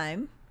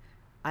time,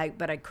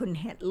 but I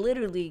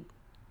literally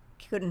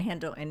couldn't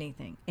handle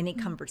anything. Any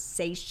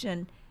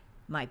conversation,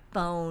 my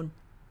phone,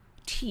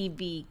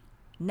 TV,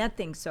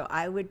 nothing. So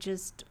I would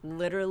just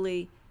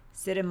literally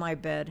sit in my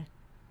bed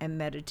and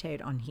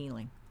meditate on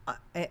healing.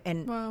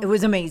 And wow. It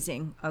was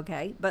amazing,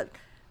 okay? But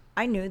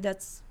I knew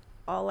that's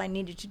all I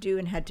needed to do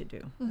and had to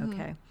do,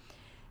 okay?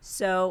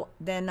 So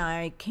then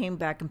I came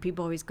back, and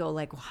people always go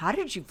like, well, how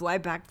did you fly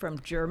back from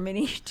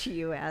Germany to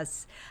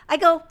U.S.? I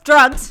go,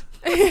 drugs.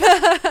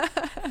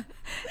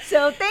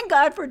 So thank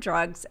God for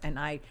drugs. And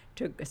as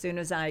soon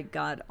as I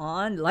got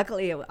on,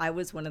 luckily I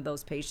was one of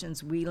those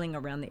patients wheeling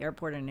around the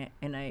airport in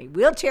a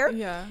wheelchair.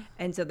 Yeah.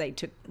 And so they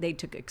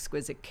took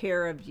exquisite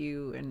care of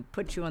you and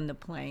put you on the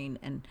plane.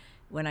 And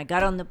when I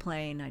got on the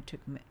plane, I took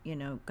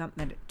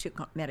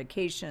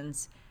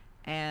medications,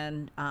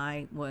 and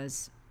I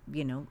was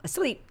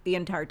asleep the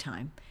entire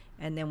time.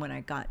 And then when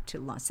I got to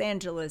Los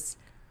Angeles,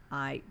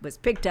 I was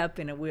picked up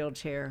in a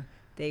wheelchair.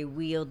 They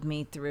wheeled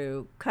me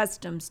through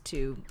customs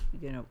to,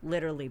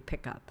 literally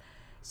pick up.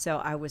 So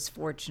I was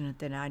fortunate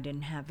that I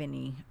didn't have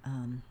any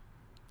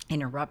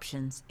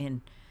interruptions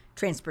in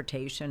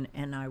transportation,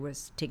 and I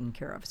was taken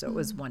care of. So it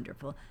was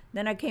wonderful.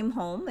 Then I came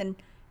home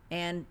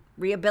and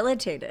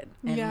rehabilitated.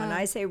 And when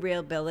I say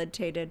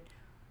rehabilitated,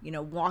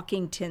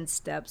 walking 10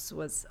 steps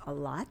was a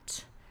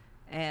lot.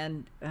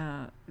 And,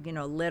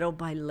 little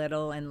by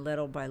little and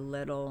little by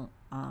little,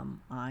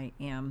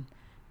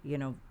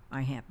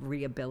 I have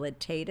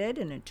rehabilitated,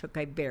 and it took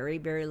a very,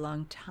 very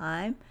long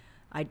time.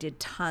 I did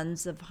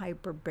tons of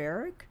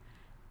hyperbaric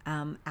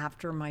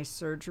after my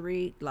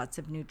surgery, lots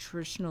of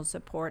nutritional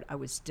support. I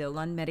was still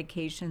on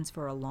medications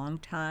for a long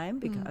time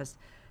because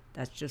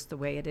that's just the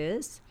way it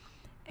is.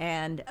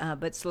 And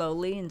but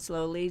slowly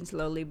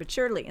but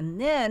surely. And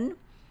then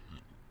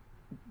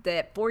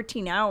that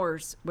 14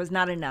 hours was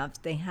not enough.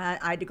 I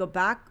had to go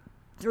back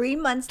 3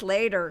 months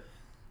later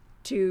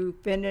to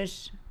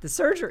finish the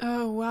surgery.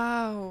 Oh,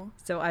 wow.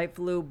 So I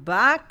flew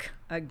back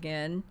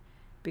again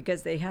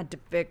because they had to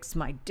fix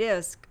my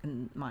disc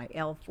and my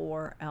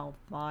L4,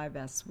 L5,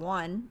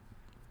 S1.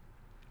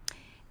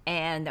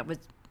 And that was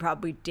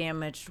probably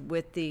damaged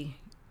with the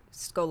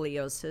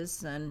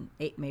scoliosis and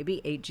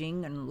maybe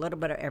aging and a little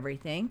bit of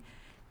everything.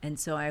 And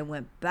so I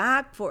went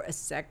back for a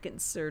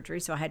second surgery.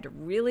 So I had to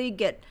really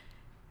get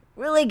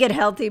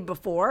healthy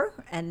before,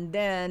 and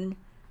then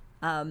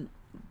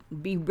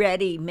be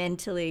ready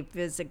mentally,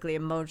 physically,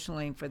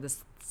 emotionally for the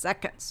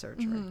second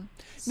surgery.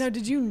 Now,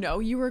 did you know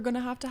you were going to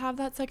have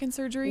that second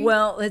surgery?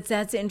 Well,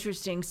 that's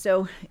interesting.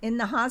 So in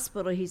the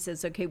hospital, he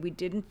says, okay, we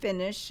didn't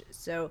finish,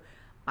 so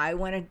I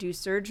want to do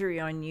surgery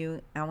on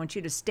you. I want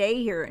you to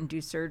stay here and do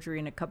surgery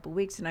in a couple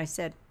weeks. And I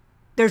said,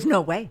 there's no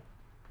way.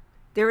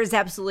 There is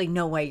absolutely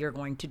no way you're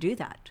going to do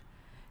that.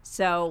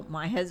 So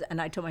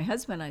I told my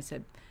husband, I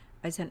said,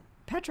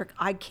 Patrick,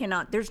 I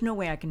cannot, there's no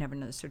way I can have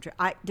another surgery.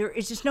 There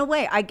is just no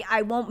way.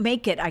 I won't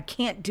make it. I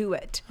can't do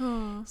it.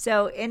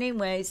 So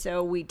anyway,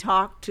 so we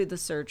talked to the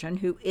surgeon,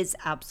 who is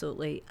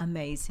absolutely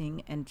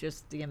amazing and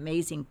just the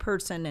amazing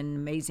person and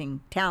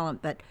amazing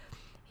talent. But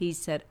he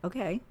said,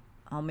 okay,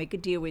 I'll make a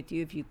deal with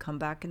you. If you come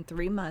back in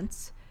 3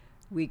 months,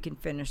 we can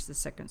finish the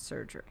second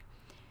surgery.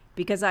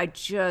 Because I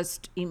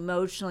just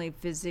emotionally,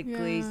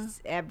 physically,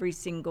 every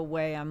single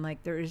way, I'm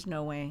like, there is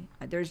no way.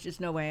 There's just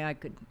no way I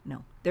could.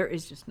 No, there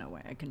is just no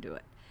way I can do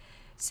it.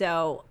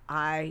 So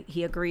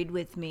he agreed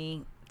with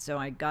me. So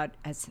I got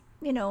as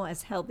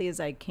healthy as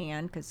I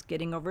can, because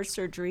getting over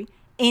surgery,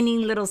 any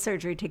little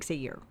surgery takes a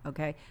year.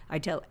 Okay, I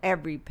tell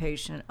every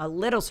patient a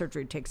little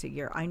surgery takes a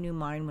year. I knew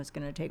mine was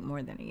going to take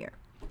more than a year.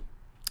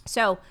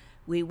 So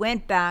we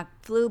went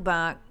back, flew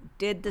back,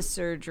 did the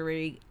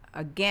surgery.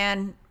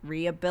 Again,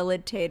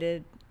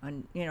 rehabilitated,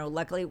 and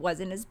luckily it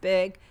wasn't as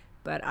big,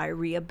 but I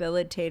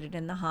rehabilitated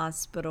in the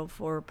hospital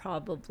for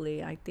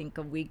probably, I think,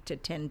 a week to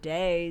 10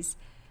 days,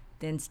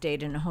 then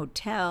stayed in a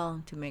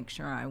hotel to make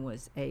sure I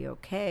was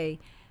A-okay,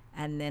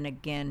 and then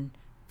again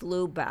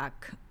flew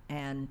back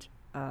and,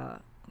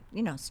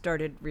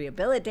 started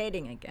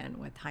rehabilitating again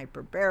with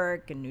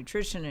hyperbaric and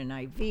nutrition and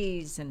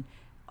IVs and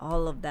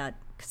all of that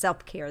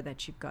self-care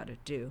that you've got to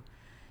do.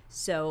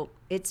 So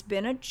it's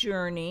been a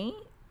journey.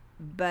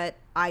 But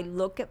I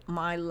look at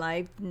my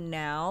life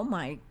now,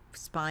 my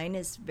spine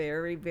is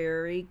very,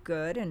 very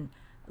good. And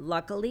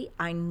luckily,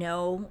 I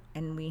know,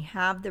 and we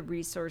have the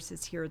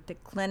resources here at the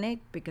clinic,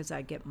 because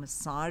I get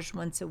massage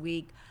once a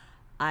week.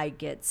 I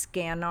get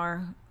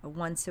scanner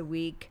once a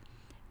week.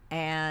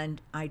 And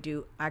I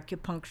do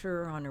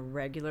acupuncture on a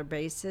regular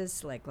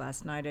basis. Like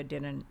last night, I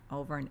did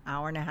over an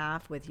hour and a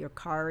half with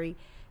Yukari.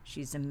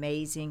 She's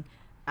amazing.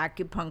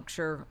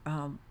 Acupuncture,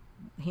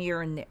 here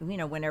and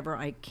there, whenever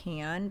I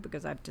can,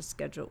 because I have to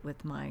schedule it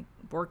with my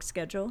work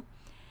schedule.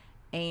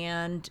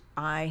 And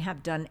I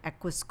have done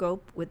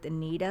Equiscope with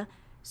Anita.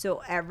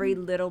 So every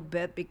little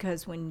bit,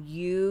 because when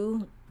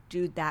you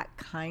do that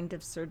kind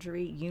of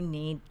surgery, you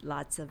need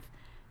lots of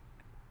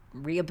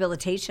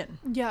rehabilitation.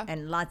 Yeah.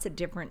 And lots of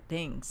different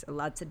things,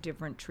 lots of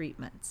different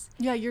treatments.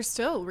 Yeah, you're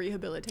still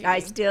rehabilitating. I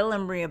still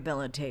am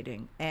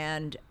rehabilitating.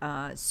 And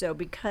so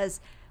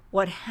because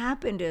what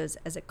happened is,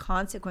 as a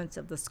consequence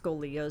of the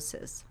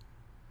scoliosis,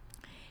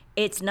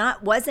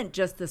 wasn't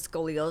just the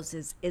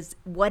scoliosis, is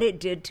what it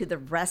did to the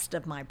rest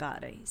of my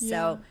body. Yeah.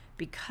 So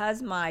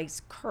because my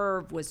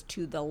curve was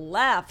to the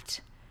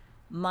left,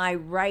 my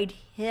right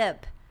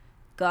hip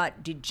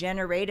got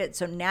degenerated.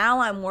 So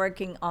now I'm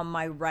working on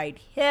my right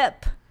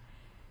hip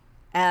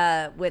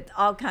with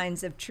all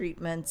kinds of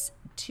treatments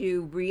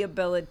to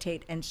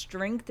rehabilitate and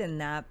strengthen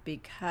that,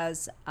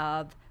 because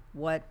of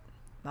what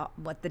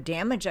the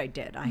damage I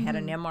did. I had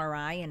an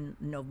MRI in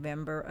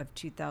November of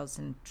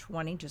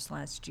 2020, just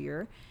last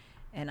year.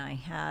 And I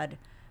had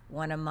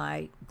one of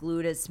my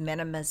gluteus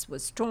minimus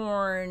was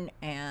torn,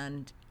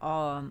 and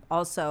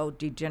also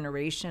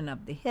degeneration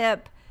of the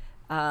hip.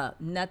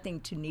 Nothing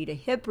to need a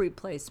hip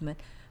replacement,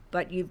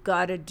 but you've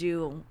got to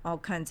do all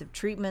kinds of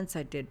treatments.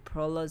 I did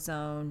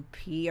prolozone,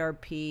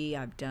 PRP,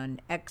 I've done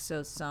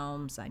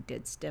exosomes, I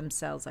did stem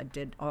cells, I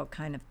did all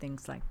kind of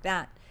things like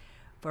that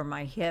for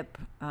my hip.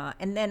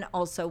 And then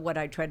also what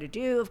I try to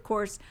do, of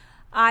course,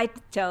 I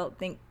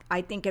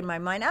think in my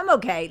mind, I'm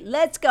okay,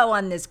 let's go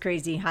on this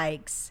crazy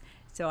hikes.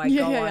 So I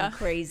go on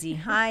crazy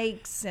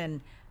hikes,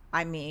 and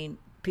I mean,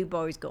 people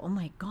always go, oh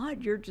my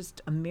God, you're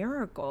just a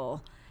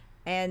miracle.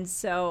 And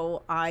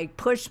so I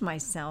push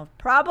myself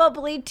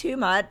probably too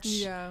much.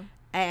 Yeah.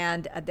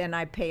 And then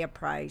I pay a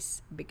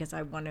price because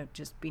I want to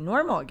just be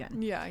normal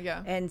again. Yeah,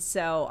 yeah. And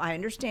so I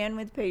understand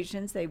with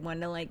patients, they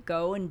want to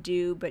go and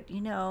do, but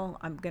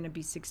I'm going to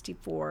be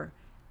 64.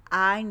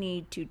 I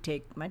need to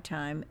take my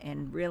time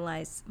and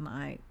realize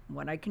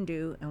what I can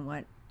do and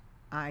what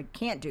I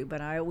can't do. But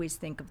I always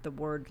think of the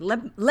word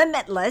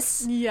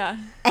limitless. Yeah.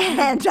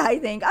 And I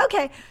think,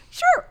 okay,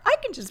 sure, I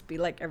can just be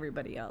like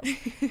everybody else.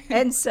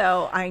 And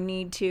so I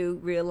need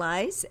to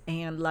realize,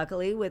 and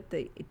luckily with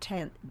the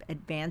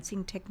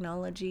advancing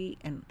technology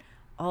and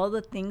all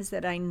the things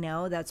that I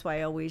know, that's why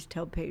I always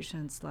tell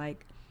patients,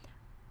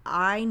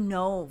 I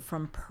know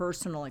from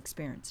personal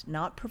experience,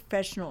 not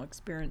professional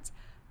experience,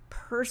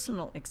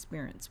 personal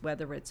experience,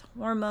 whether it's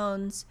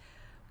hormones,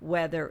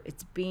 whether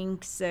it's being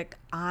sick.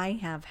 I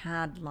have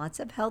had lots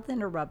of health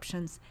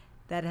interruptions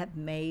that have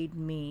made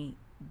me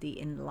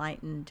the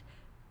enlightened,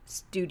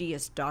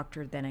 studious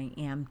doctor that I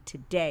am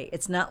today.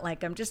 It's not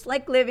like I'm just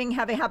living,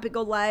 have a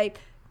happy-go-life.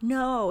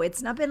 No,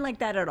 it's not been like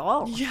that at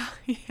all. Yeah,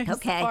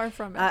 okay. Far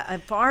from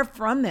it. Far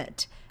from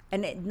it.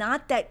 And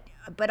not that,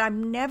 but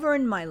I'm never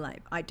in my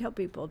life, I tell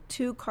people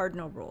 2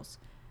 cardinal rules.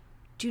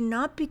 do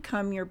not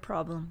become your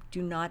problem.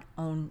 Do not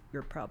own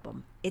your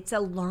problem. It's a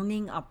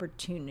learning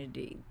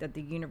opportunity that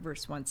the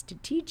universe wants to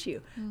teach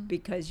you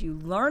because you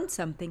learn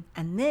something.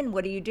 And then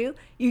what do?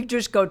 You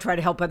just go try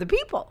to help other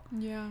people.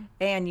 Yeah.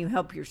 And you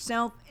help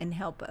yourself and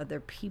help other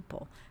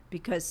people.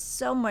 Because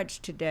so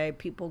much today,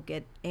 people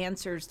get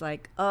answers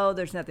like, oh,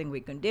 there's nothing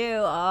we can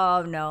do.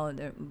 Oh, no,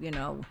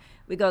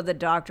 we go to the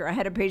doctor. I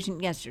had a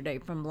patient yesterday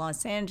from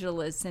Los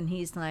Angeles, and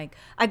he's like,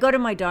 I go to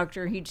my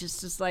doctor. He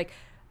just is like,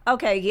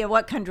 okay, yeah,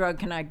 what kind of drug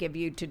can I give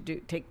you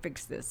to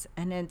fix this?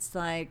 And it's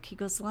like, he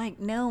goes like,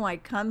 no, I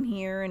come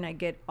here and I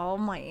get all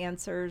my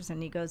answers.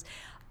 And he goes,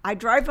 I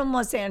drive from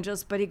Los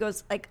Angeles, but he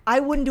goes like,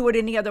 I wouldn't do it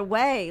any other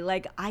way.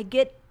 Like, I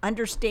get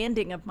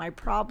understanding of my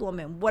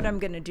problem and what I'm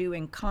going to do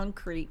in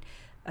concrete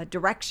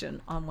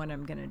direction on what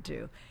I'm going to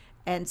do.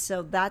 And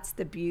so that's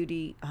the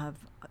beauty of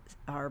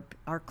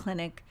our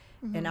clinic.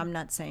 And I'm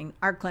not saying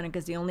our clinic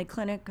is the only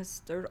clinic,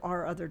 because there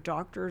are other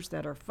doctors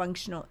that are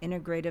functional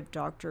integrative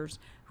doctors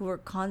who are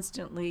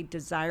constantly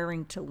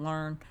desiring to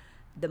learn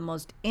the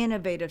most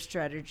innovative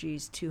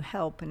strategies to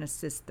help and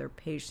assist their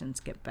patients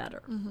get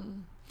better.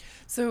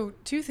 So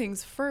 2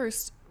 things.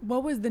 First,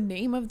 what was the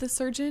name of the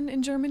surgeon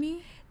in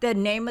Germany? The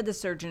name of the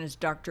surgeon is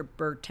Dr.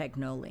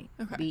 Bertagnoli,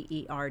 Okay.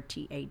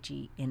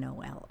 Bertagnoli.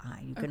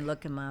 You can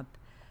look him up.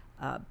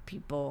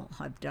 People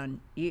have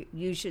done,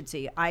 you should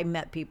see, I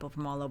met people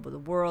from all over the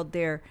world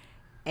there.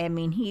 I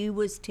mean, he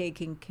was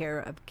taking care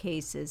of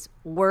cases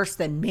worse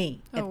than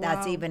me, if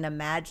that's wow. even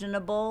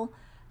imaginable.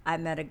 I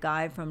met a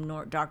guy from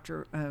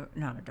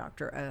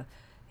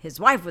his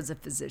wife was a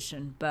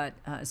physician, but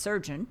a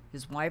surgeon.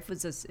 His wife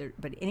was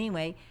but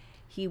anyway,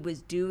 he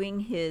was doing,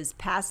 his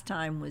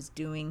pastime was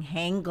doing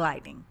hang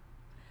gliding.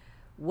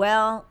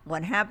 Well,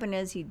 what happened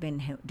is he'd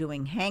been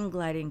doing hang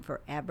gliding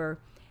forever.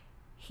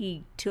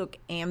 He took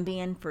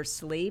Ambien for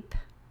sleep.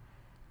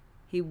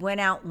 He went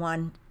out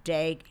one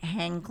day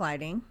hang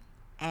gliding,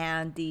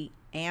 and the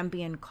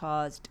Ambien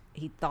caused,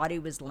 he thought he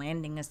was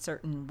landing a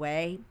certain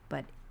way,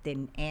 but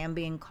then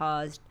Ambien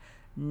caused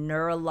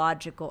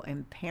neurological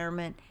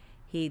impairment.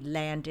 He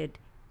landed,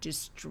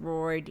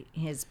 destroyed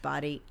his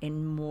body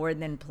in more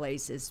than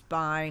places,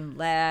 spine,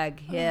 leg,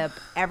 hip,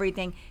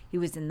 everything. He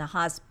was in the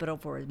hospital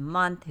for a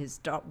month.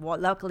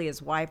 Luckily,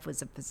 his wife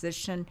was a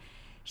physician.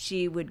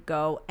 She would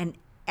go, and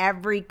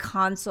every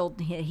consult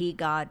he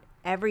got,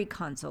 every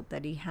consult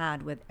that he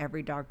had with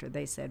every doctor,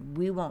 they said,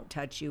 we won't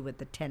touch you with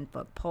the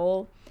 10-foot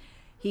pole.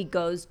 He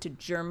goes to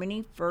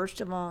Germany, first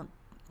of all,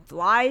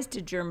 flies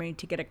to Germany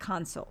to get a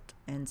consult.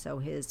 And so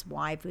his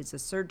wife, who's a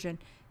surgeon,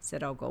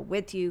 said, I'll go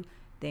with you.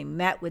 They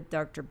met with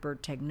Dr.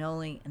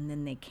 Bertagnoli, and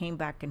then they came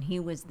back, and he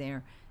was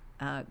there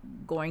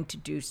going to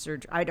do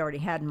surgery. I'd already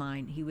had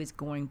mine. He was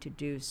going to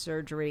do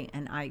surgery,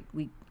 and I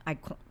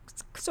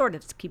sort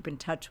of keep in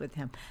touch with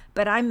him.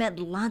 But I met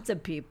lots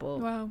of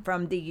people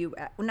from the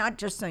U.S., not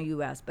just the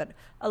U.S., but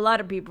a lot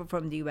of people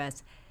from the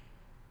U.S.,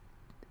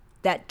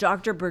 that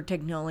Dr.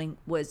 Bertagnoli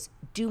was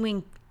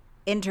doing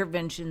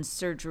interventions,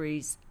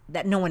 surgeries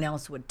that no one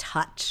else would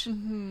touch.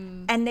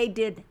 And they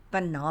did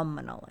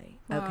phenomenally,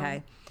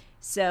 okay?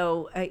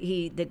 So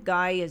the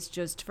guy is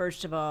just,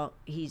 first of all,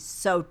 he's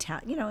so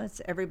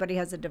talented. Everybody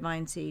has a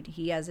divine seed.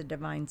 He has a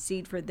divine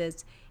seed for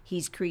this.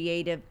 He's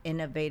creative,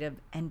 innovative,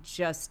 and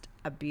just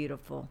a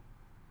beautiful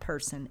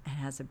person and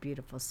has a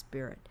beautiful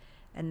spirit.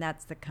 And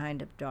that's the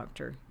kind of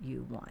doctor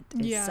you want.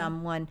 Is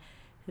someone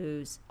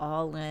who's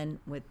all in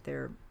with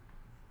their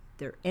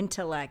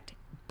intellect,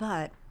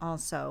 but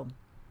also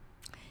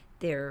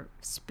their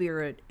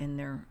spirit and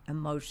their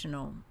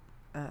emotional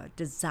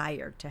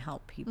desire to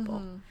help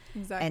people.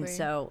 Exactly. And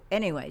so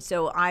anyway,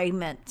 so I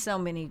met so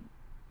many,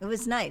 it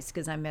was nice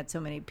because I met so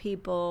many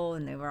people,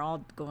 and they were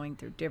all going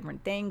through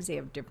different things. They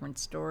have different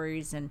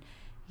stories, and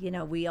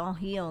we all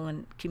heal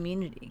in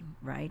community,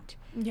 right?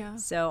 Yeah.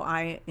 So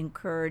I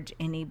encourage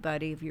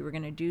anybody, if you were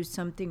going to do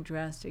something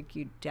drastic,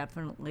 you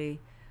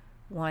definitely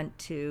want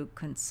to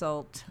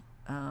consult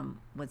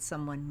with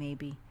someone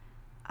maybe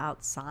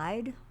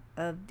outside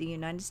of the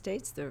United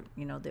States. The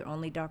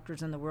only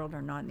doctors in the world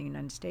are not in the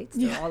United States.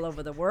 They're all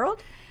over the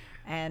world.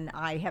 And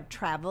I have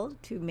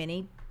traveled to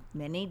many,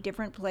 many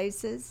different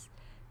places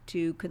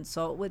to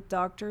consult with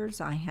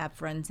doctors. I have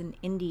friends in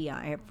India.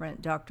 I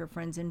have doctor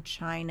friends in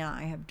China.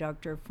 I have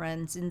doctor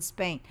friends in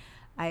Spain.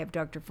 I have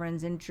doctor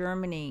friends in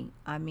Germany.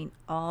 I mean,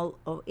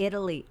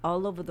 Italy,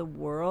 all over the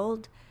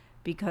world,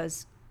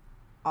 because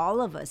all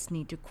of us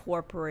need to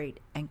cooperate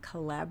and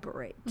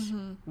collaborate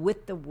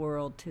with the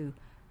world to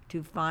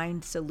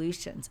find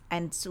solutions,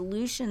 and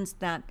solutions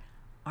that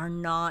are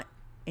not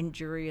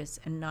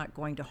injurious and not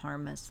going to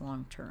harm us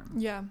long term.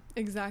 Yeah,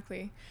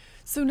 exactly.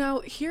 So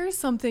now here's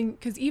something,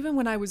 because even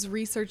when I was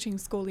researching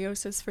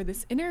scoliosis for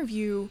this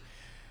interview,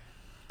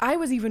 I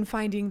was even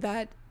finding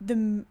that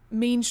the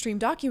mainstream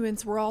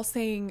documents were all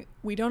saying,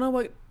 we don't know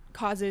what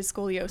causes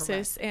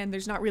scoliosis, and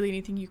there's not really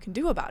anything you can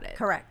do about it.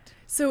 Correct.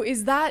 So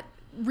is that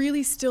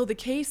really still the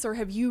case, or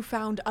have you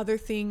found other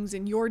things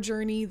in your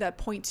journey that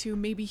point to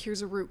maybe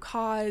here's a root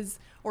cause,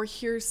 or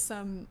here's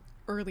some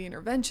early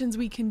interventions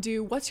we can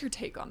do? What's your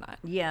take on that?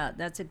 Yeah,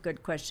 that's a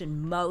good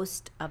question.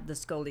 Most of the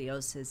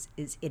scoliosis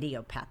is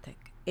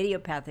idiopathic.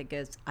 Idiopathic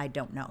is I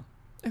don't know.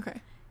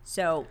 Okay.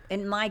 So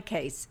in my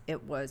case,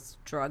 it was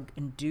drug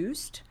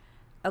induced.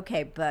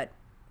 Okay, but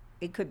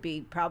it could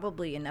be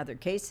probably in other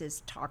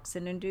cases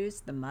toxin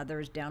induced. The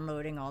mother is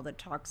downloading all the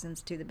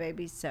toxins to the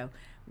baby. So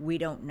we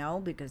don't know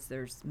because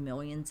there's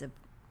millions of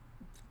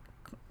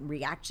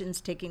reactions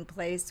taking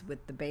place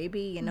with the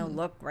baby. You know,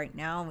 look, right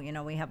now, you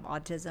know, we have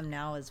autism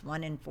now is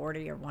 1 in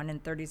 40 or 1 in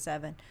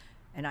 37.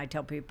 And I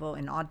tell people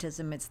in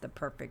autism, it's the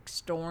perfect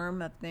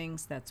storm of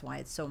things. That's why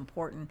it's so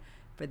important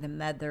for the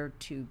mother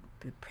to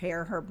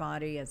prepare her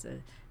body as a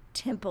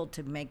temple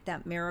to make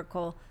that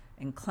miracle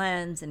and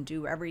cleanse and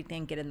do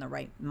everything, get in the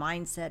right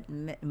mindset,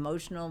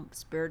 emotional,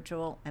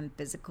 spiritual, and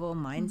physical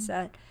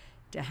mindset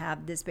to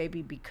have this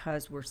baby,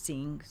 because we're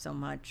seeing so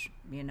much,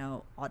 you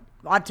know,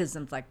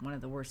 autism's like one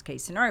of the worst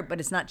case scenario, but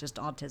it's not just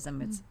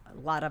autism. It's a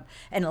lot of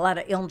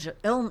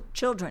ill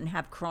children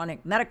have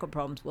chronic medical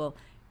problems. Well,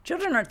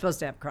 children aren't supposed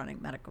to have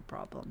chronic medical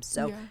problems.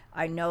 So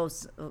I know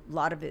a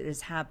lot of it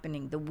is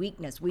happening. The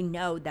weakness, we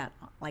know that,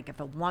 like if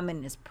a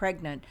woman is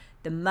pregnant,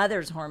 the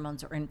mother's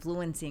hormones are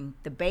influencing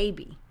the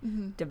baby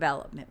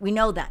development. We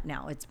know that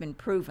now. It's been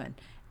proven.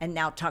 And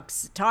now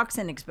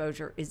toxin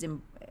exposure is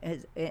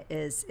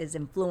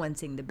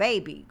influencing the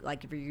baby.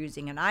 Like if you're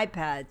using an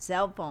iPad,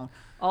 cell phone,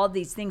 all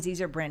these things, these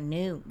are brand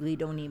new. We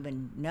don't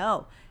even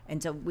know.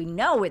 And so we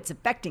know it's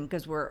affecting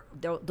because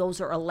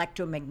those are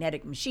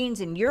electromagnetic machines,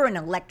 and you're an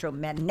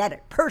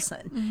electromagnetic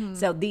person.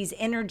 So these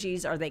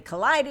energies, are they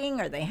colliding?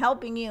 Are they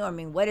helping you? I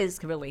mean, what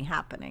is really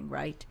happening,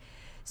 right?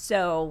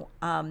 So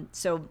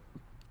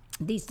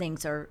these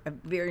things are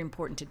very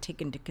important to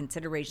take into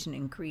consideration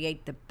and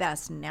create the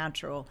best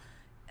natural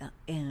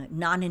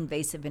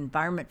non-invasive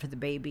environment for the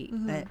baby.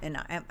 And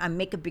I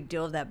make a big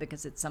deal of that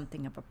because it's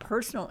something of a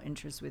personal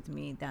interest with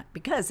me, that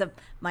because of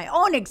my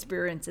own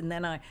experience. And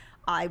then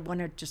I want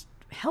to just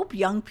help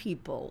young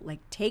people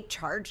like take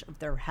charge of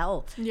their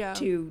health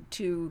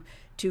to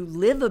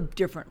live a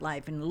different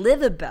life and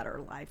live a better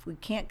life. We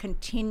can't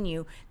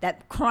continue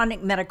that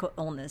chronic medical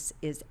illness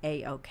is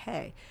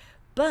A-okay.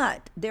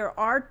 But there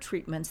are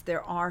treatments,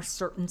 there are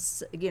certain,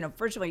 you know,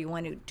 first of all, you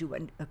want to do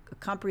a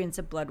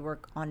comprehensive blood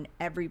work on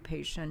every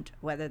patient,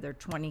 whether they're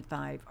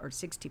 25 or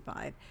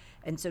 65.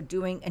 And so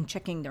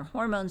checking their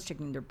hormones,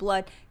 checking their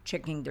blood,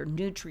 checking their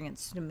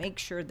nutrients to make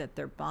sure that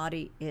their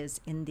body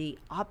is in the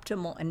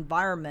optimal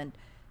environment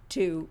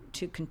to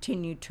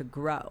continue to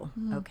grow,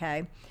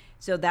 okay?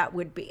 So that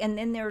would be, and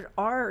then there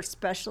are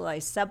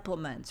specialized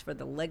supplements for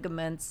the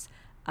ligaments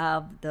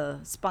of the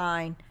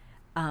spine.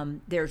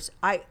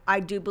 I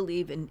do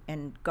believe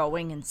in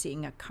going and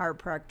seeing a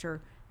chiropractor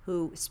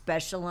who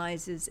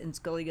specializes in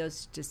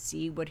scoliosis to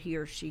see what he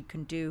or she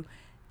can do.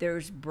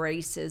 There's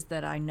braces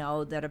that I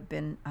know that have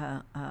been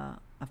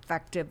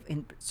effective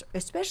in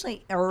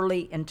especially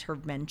early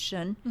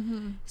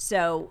intervention.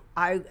 So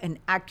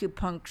and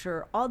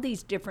acupuncture, all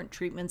these different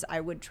treatments,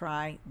 I would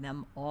try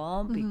them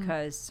all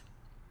because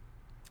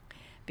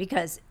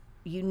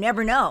you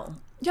never know.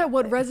 Yeah,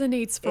 what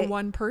resonates for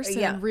one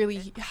person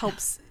really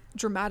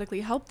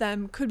dramatically help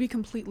them could be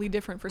completely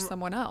different for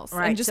someone else.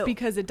 Right. And just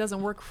because it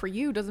doesn't work for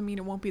you doesn't mean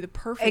it won't be the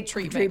perfect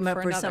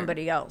treatment for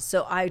somebody else.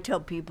 So I tell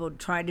people,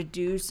 try to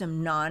do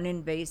some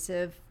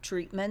non-invasive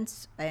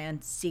treatments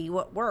and see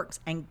what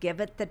works and give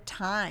it the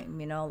time.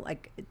 You know,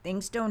 like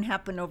things don't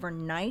happen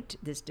overnight.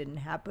 This didn't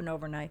happen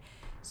overnight.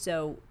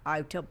 So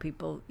I tell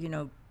people, you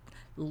know,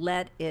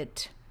 let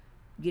it,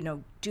 you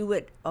know, do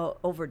it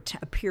over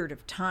a period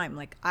of time.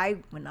 Like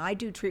when I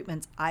do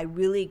treatments, I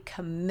really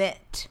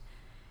commit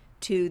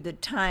to the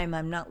time.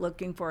 I'm not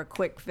looking for a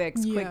quick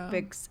fix.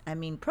 I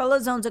mean,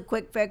 Prolazone's a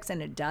quick fix and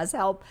it does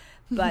help,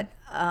 but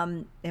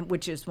and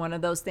which is one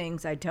of those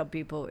things I tell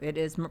people it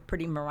is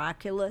pretty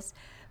miraculous.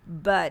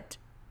 But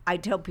I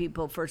tell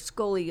people for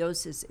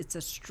scoliosis, it's a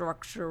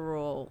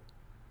structural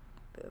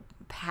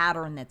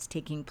pattern that's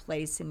taking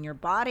place in your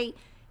body.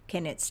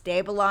 Can it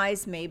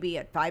stabilize maybe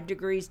at 5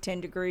 degrees, 10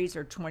 degrees,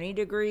 or 20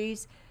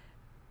 degrees?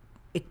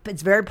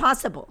 It's very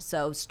possible.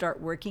 So start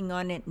working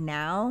on it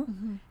now.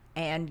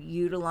 And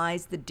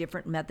utilize the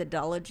different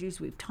methodologies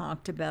we've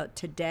talked about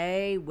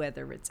today,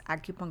 whether it's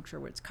acupuncture,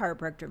 whether it's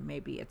chiropractor,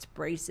 maybe it's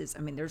braces.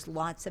 I mean, there's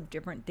lots of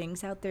different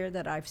things out there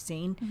that I've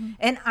seen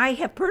and I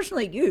have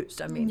personally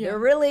used. I mean, they're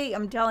really,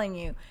 I'm telling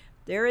you,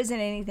 there isn't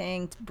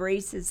anything,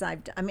 braces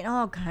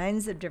all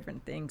kinds of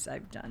different things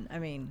I've done. I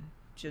mean,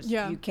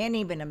 you can't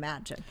even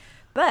imagine.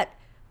 But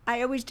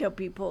I always tell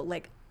people,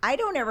 like, I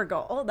don't ever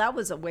go, oh, that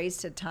was a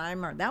waste of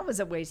time or that was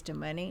a waste of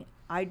money.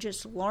 I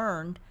just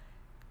learned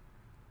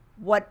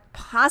what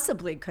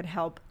possibly could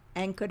help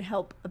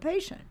a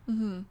patient.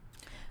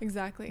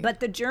 Exactly. But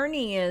the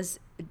journey is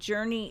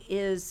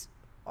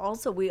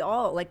also, we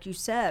all, like you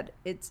said,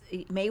 it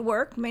may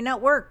work, may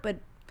not work, but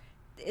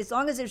as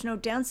long as there's no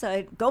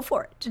downside, go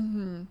for it.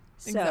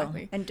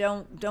 Exactly. And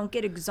don't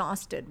get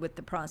exhausted with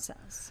the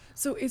process.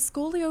 So is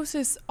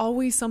scoliosis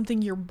always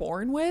something you're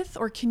born with,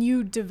 or can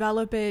you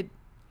develop it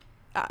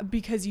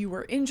because you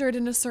were injured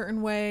in a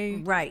certain way?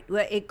 Right.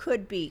 Well, it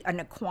could be an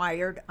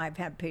acquired. I've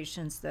had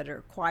patients that are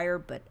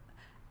acquired, but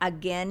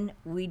again,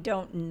 we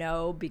don't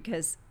know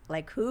because,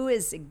 like, who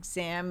is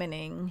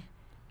examining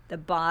the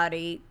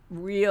body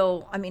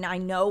real? I mean, I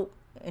know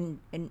in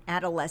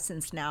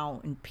adolescents now,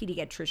 and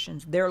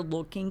pediatricians, they're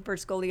looking for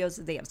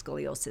scoliosis. They have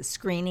scoliosis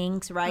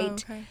screenings, right? Oh,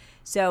 okay.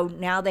 So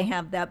now they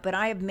have that. But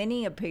I have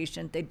many a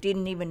patient that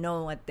didn't even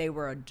know what they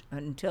were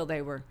until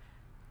they were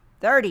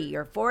 30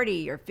 or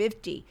 40 or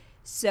 50.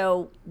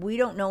 So we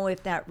don't know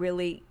if that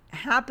really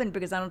happened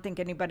because I don't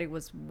think anybody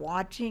was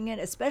watching it,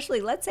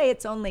 especially let's say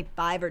it's only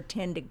 5 or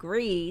 10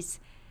 degrees.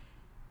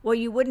 Well,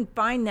 you wouldn't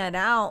find that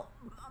out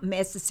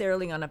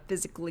necessarily on a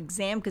physical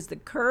exam because the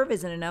curve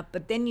isn't enough.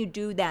 But then you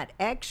do that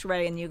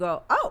x-ray and you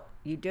go, oh,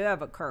 you do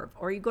have a curve.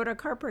 Or you go to a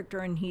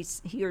chiropractor and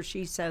he or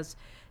she says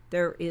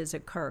there is a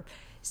curve.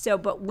 So,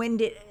 but when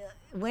did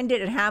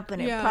it happen?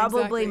 Yeah, It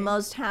probably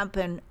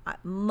exactly.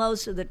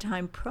 most of the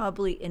time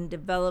probably in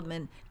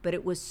development, but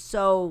it was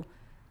so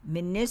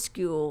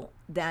minuscule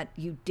that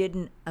you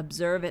didn't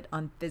observe it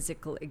on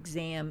physical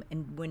exam.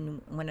 And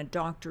when a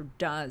doctor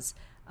does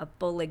a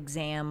full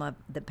exam of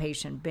the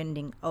patient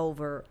bending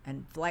over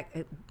and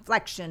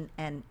flexion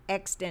and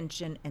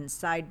extension and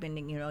side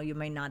bending, you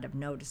may not have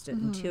noticed it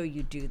until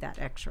you do that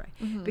x-ray.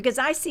 Because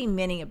I see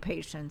many of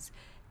patients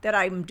that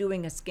I'm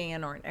doing a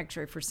scan or an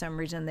x-ray for some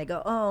reason, they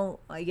go, oh,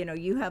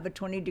 you have a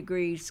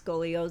 20-degree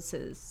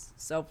scoliosis,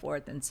 so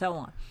forth and so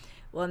on.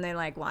 Well, and they're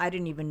like, well, I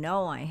didn't even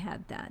know I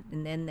had that.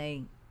 And then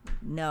they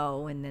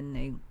know, and then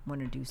they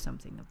want to do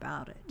something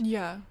about it.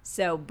 Yeah.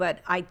 So, but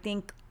I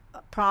think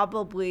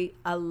probably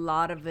a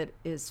lot of it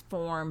is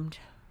formed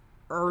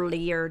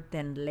earlier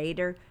than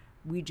later.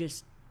 We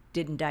just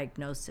didn't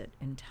diagnose it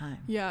in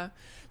time. Yeah.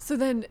 So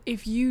then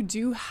if you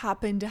do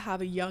happen to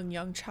have a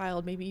young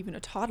child, maybe even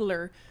a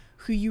toddler,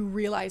 who you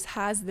realize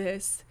has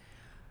this,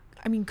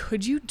 I mean,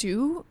 could you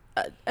do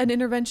an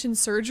intervention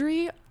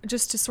surgery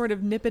just to sort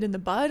of nip it in the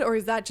bud, or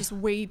is that just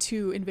way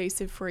too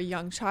invasive for a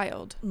young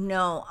child?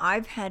 No,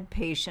 I've had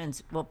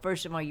patients, well,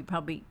 first of all, you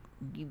probably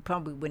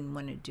wouldn't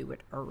want to do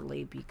it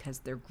early because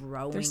they're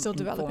growing. They're still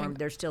developing.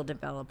 They're still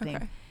developing.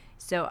 Okay.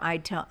 So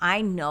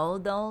I know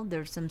though,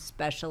 there's some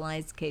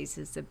specialized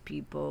cases of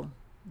people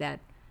that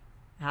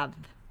have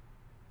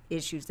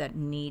issues that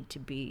need to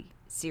be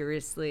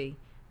seriously,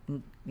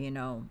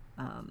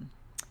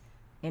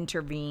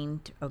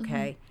 intervened.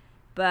 Okay.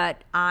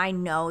 But I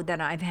know that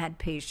I've had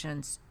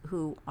patients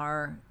who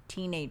are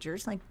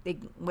teenagers, like they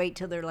wait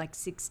till they're like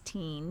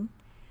 16,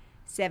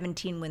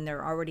 17 when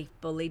they're already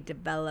fully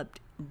developed,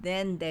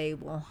 then they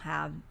will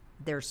have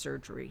their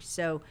surgery.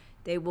 So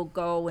they will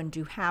go and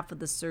do half of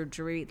the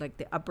surgery, like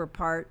the upper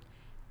part,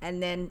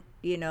 and then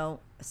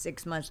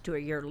 6 months to a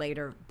year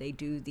later they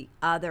do the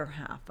other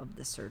half of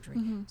the surgery.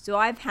 So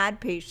I've had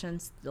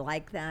patients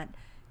like that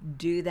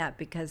do that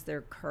because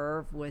their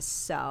curve was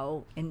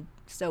so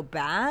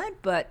bad.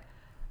 But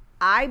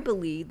I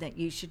believe that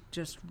you should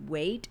just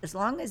wait as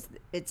long as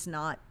it's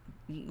not,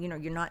 you're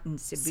not in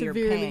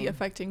severely pain.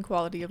 Affecting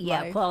quality of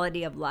life. Yeah,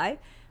 quality of life.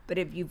 But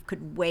if you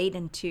could wait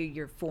until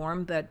you're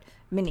formed, but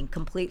meaning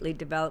completely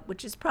developed,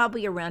 which is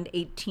probably around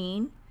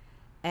 18.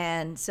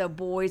 And so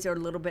boys are a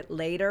little bit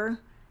later.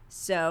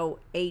 So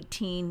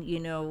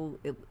 18,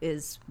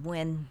 is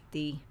when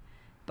the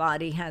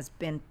body has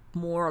been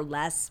more or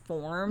less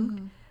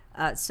formed.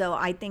 So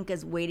I think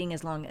waiting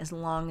as long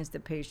as the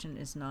patient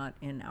is not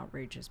in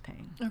outrageous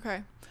pain.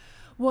 Okay.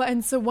 Well,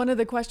 and so one of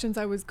the questions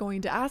I was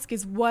going to ask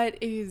is what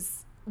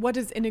does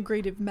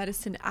integrative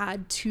medicine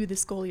add to the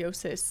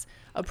scoliosis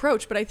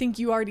approach? But I think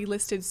you already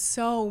listed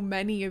so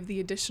many of the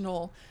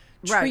additional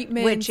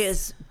treatments. Which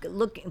is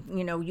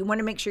you want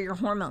to make sure your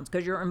hormones,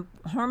 because your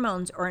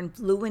hormones are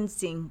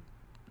influencing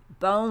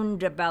bone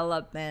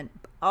development,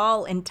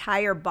 all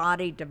entire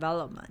body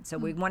development. So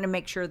we want to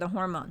make sure the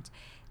hormones.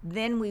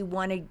 Then we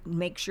want to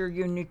make sure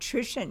your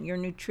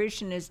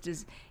nutrition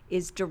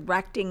is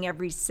directing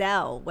every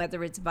cell,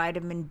 whether it's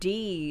vitamin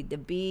D, the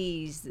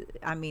Bs,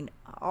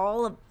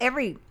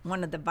 every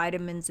one of the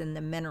vitamins and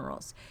the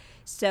minerals.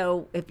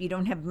 So if you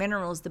don't have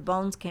minerals, the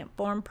bones can't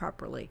form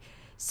properly.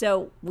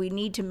 So we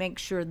need to make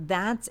sure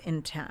that's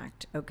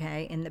intact,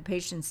 okay? And the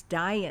patient's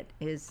diet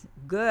is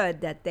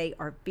good, that they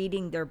are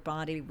feeding their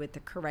body with the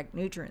correct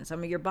nutrients.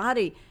 Your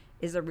body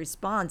is a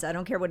response. I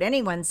don't care what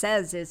anyone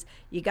says, is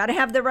you got to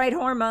have the right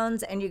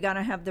hormones and you got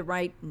to have the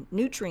right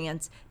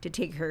nutrients to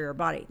take care of your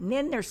body. And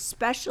then there's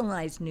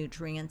specialized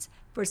nutrients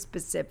for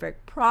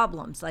specific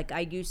problems. Like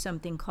I use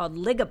something called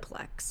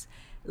Ligaplex.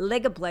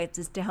 Ligaplex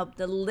is to help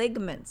the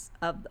ligaments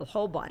of the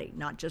whole body,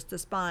 not just the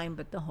spine,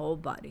 but the whole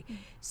body.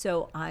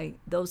 So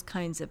those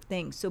kinds of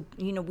things. So,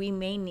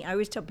 I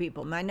always tell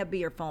people, it might not be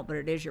your fault, but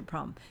it is your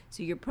problem.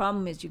 So your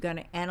problem is you got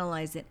to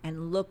analyze it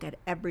and look at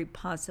every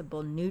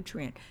possible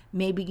nutrient.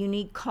 Maybe you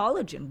need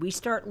collagen. We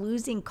start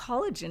losing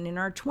collagen in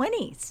our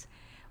 20s.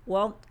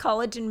 Well,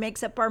 collagen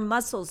makes up our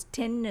muscles,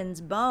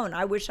 tendons, bone.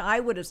 I wish I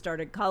would have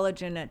started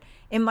collagen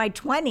in my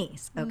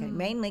 20s. Okay,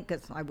 mainly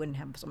because I wouldn't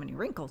have so many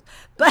wrinkles.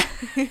 But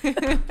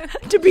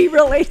to be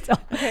really so.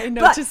 Okay,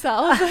 note to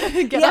self.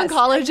 Get on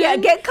collagen. Yeah,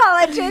 get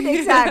collagen,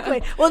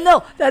 exactly. Well,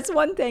 no, that's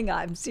one thing.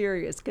 I'm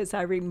serious because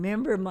I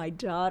remember my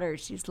daughter.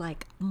 She's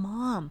like,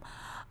 Mom,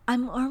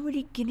 I'm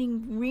already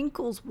getting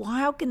wrinkles.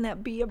 How can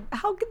that be?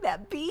 How can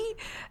that be?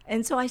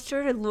 And so I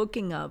started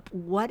looking up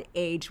what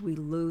age we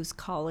lose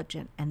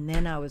collagen. And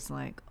then I was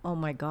like, oh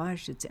my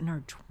gosh, it's in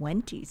our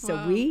 20s.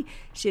 So we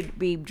should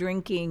be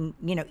drinking,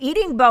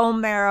 eating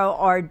bone marrow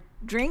or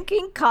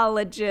drinking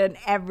collagen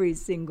every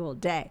single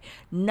day,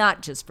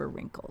 not just for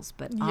wrinkles,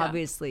 but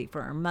obviously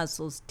for our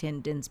muscles,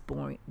 tendons,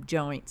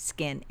 joints,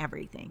 skin,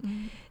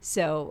 everything.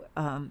 So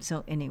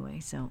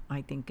anyway,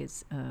 I think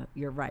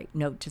you're right.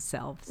 Note to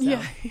self.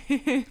 So.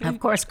 Of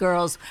course,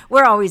 girls,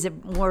 we're always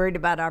worried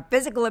about our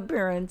physical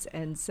appearance,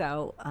 and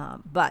so,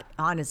 but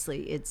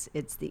honestly, it's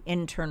the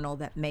internal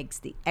that makes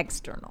the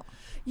external.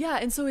 Yeah,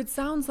 and so it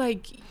sounds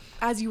like,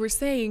 as you were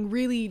saying,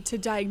 really to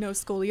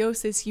diagnose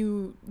scoliosis,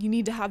 you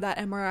need to have that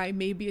MRI,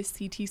 maybe a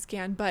CT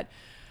scan. But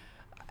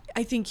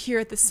I think here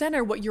at the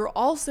center, what you're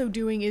also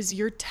doing is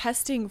you're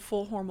testing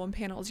full hormone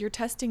panels. You're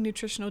testing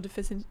nutritional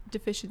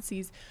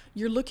deficiencies.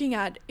 You're looking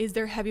at, is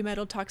there heavy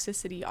metal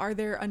toxicity? Are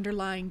there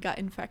underlying gut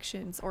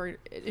infections or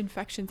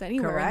infections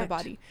anywhere in the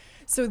body?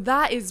 So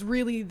that is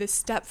really the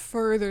step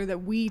further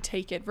that we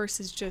take it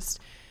versus just,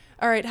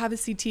 all right, have a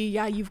CT.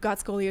 Yeah, you've got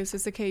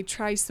scoliosis. Okay,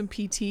 try some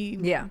PT.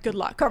 Yeah. Good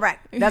luck.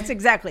 Correct. That's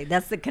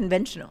the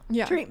conventional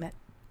treatment.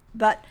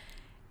 But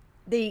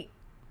the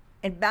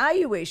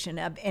evaluation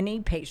of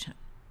any patient,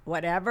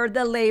 whatever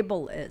the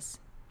label is,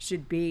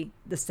 should be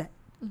the same.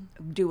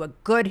 Do a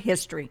good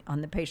history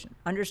on the patient.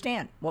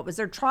 Understand what was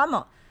their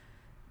trauma,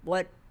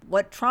 what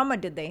trauma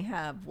did they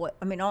have?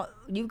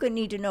 You could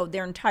need to know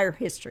their entire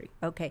history.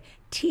 Okay,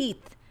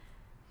 teeth,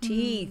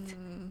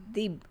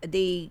 the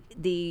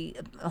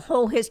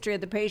whole history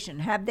of the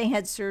patient. Have they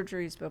had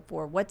surgeries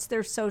before? What's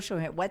their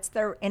social? What's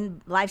their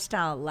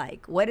lifestyle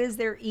like? What is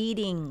their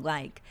eating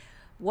like?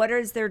 What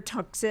is their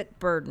toxic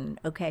burden?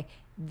 Okay.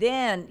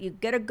 Then you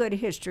get a good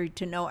history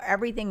to know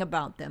everything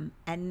about them.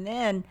 And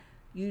then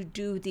you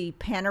do the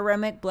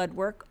panoramic blood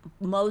work.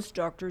 Most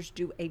doctors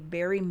do a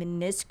very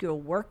minuscule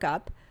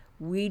workup.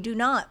 We do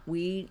not.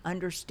 We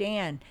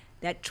understand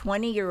that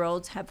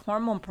 20-year-olds have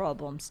hormone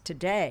problems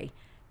today.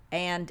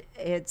 And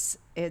it's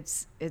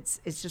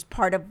just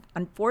part of,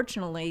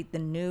 unfortunately, the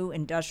new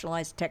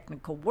industrialized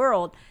technical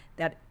world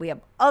that we have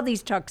all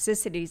these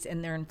toxicities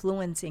and they're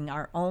influencing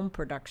our own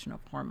production of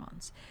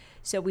hormones.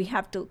 So we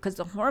have to, because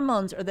the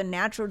hormones are the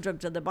natural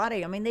drugs of the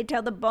body. They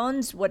tell the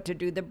bones what to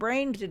do, the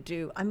brain to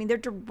do. They're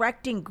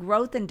directing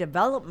growth and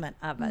development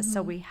of us.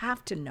 So we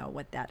have to know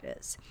what that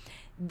is.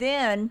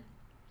 Then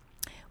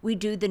we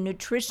do the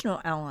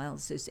nutritional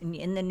analysis. And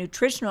in the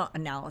nutritional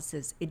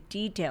analysis, it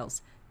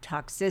details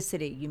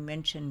toxicity. You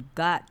mentioned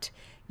gut.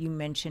 You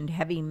mentioned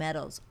heavy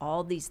metals.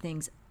 All these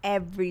things.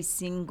 Every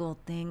single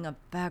thing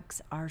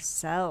affects our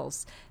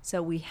cells.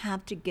 So we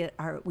have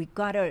to we've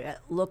got to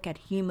look at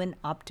human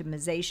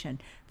optimization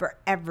for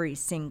every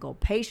single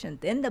patient.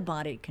 Then the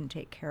body can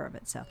take care of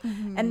itself.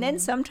 And then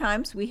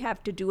sometimes we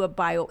have to do a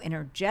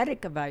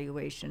bioenergetic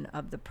evaluation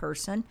of the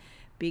person,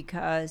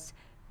 because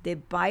the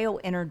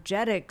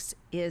bioenergetics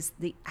is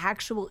the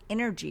actual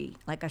energy,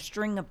 like a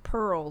string of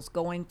pearls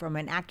going from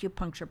an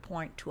acupuncture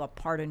point to a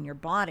part in your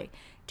body,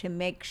 to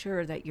make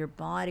sure that your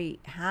body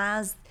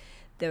has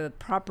the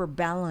proper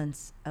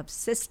balance of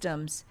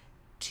systems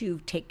to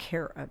take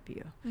care of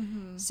you.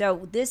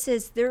 So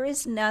there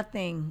is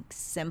nothing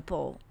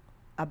simple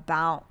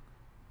about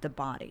the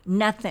body.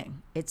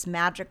 Nothing. It's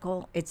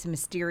magical. It's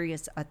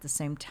mysterious at the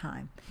same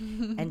time.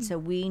 And so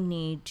we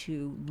need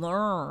to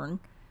learn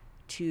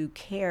to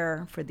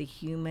care for the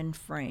human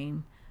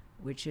frame,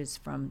 which is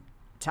from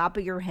top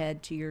of your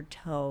head to your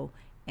toe,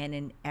 and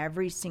in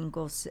every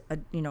single,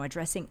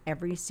 addressing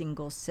every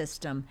single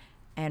system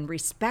and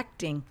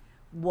respecting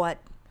what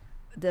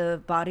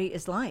the body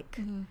is like.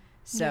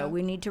 So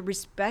we need to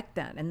respect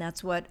that. And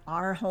that's what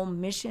our whole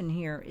mission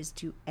here is,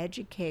 to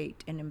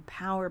educate and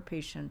empower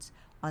patients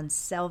on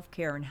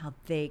self-care and how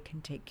they can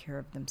take care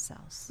of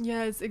themselves.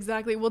 Yes,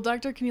 exactly. Well,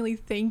 Dr. Keneally,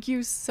 thank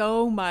you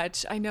so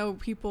much. I know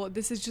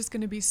this is just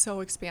going to be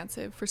so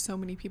expansive for so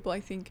many people. I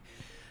think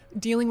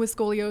dealing with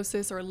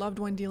scoliosis, or a loved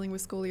one dealing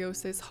with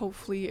scoliosis,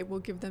 hopefully it will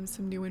give them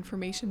some new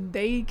information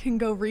they can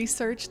go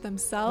research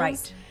themselves.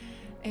 Right.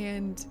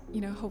 And,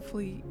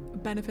 hopefully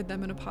benefit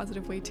them in a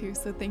positive way too.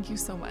 So thank you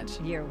so much.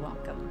 You're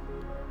welcome.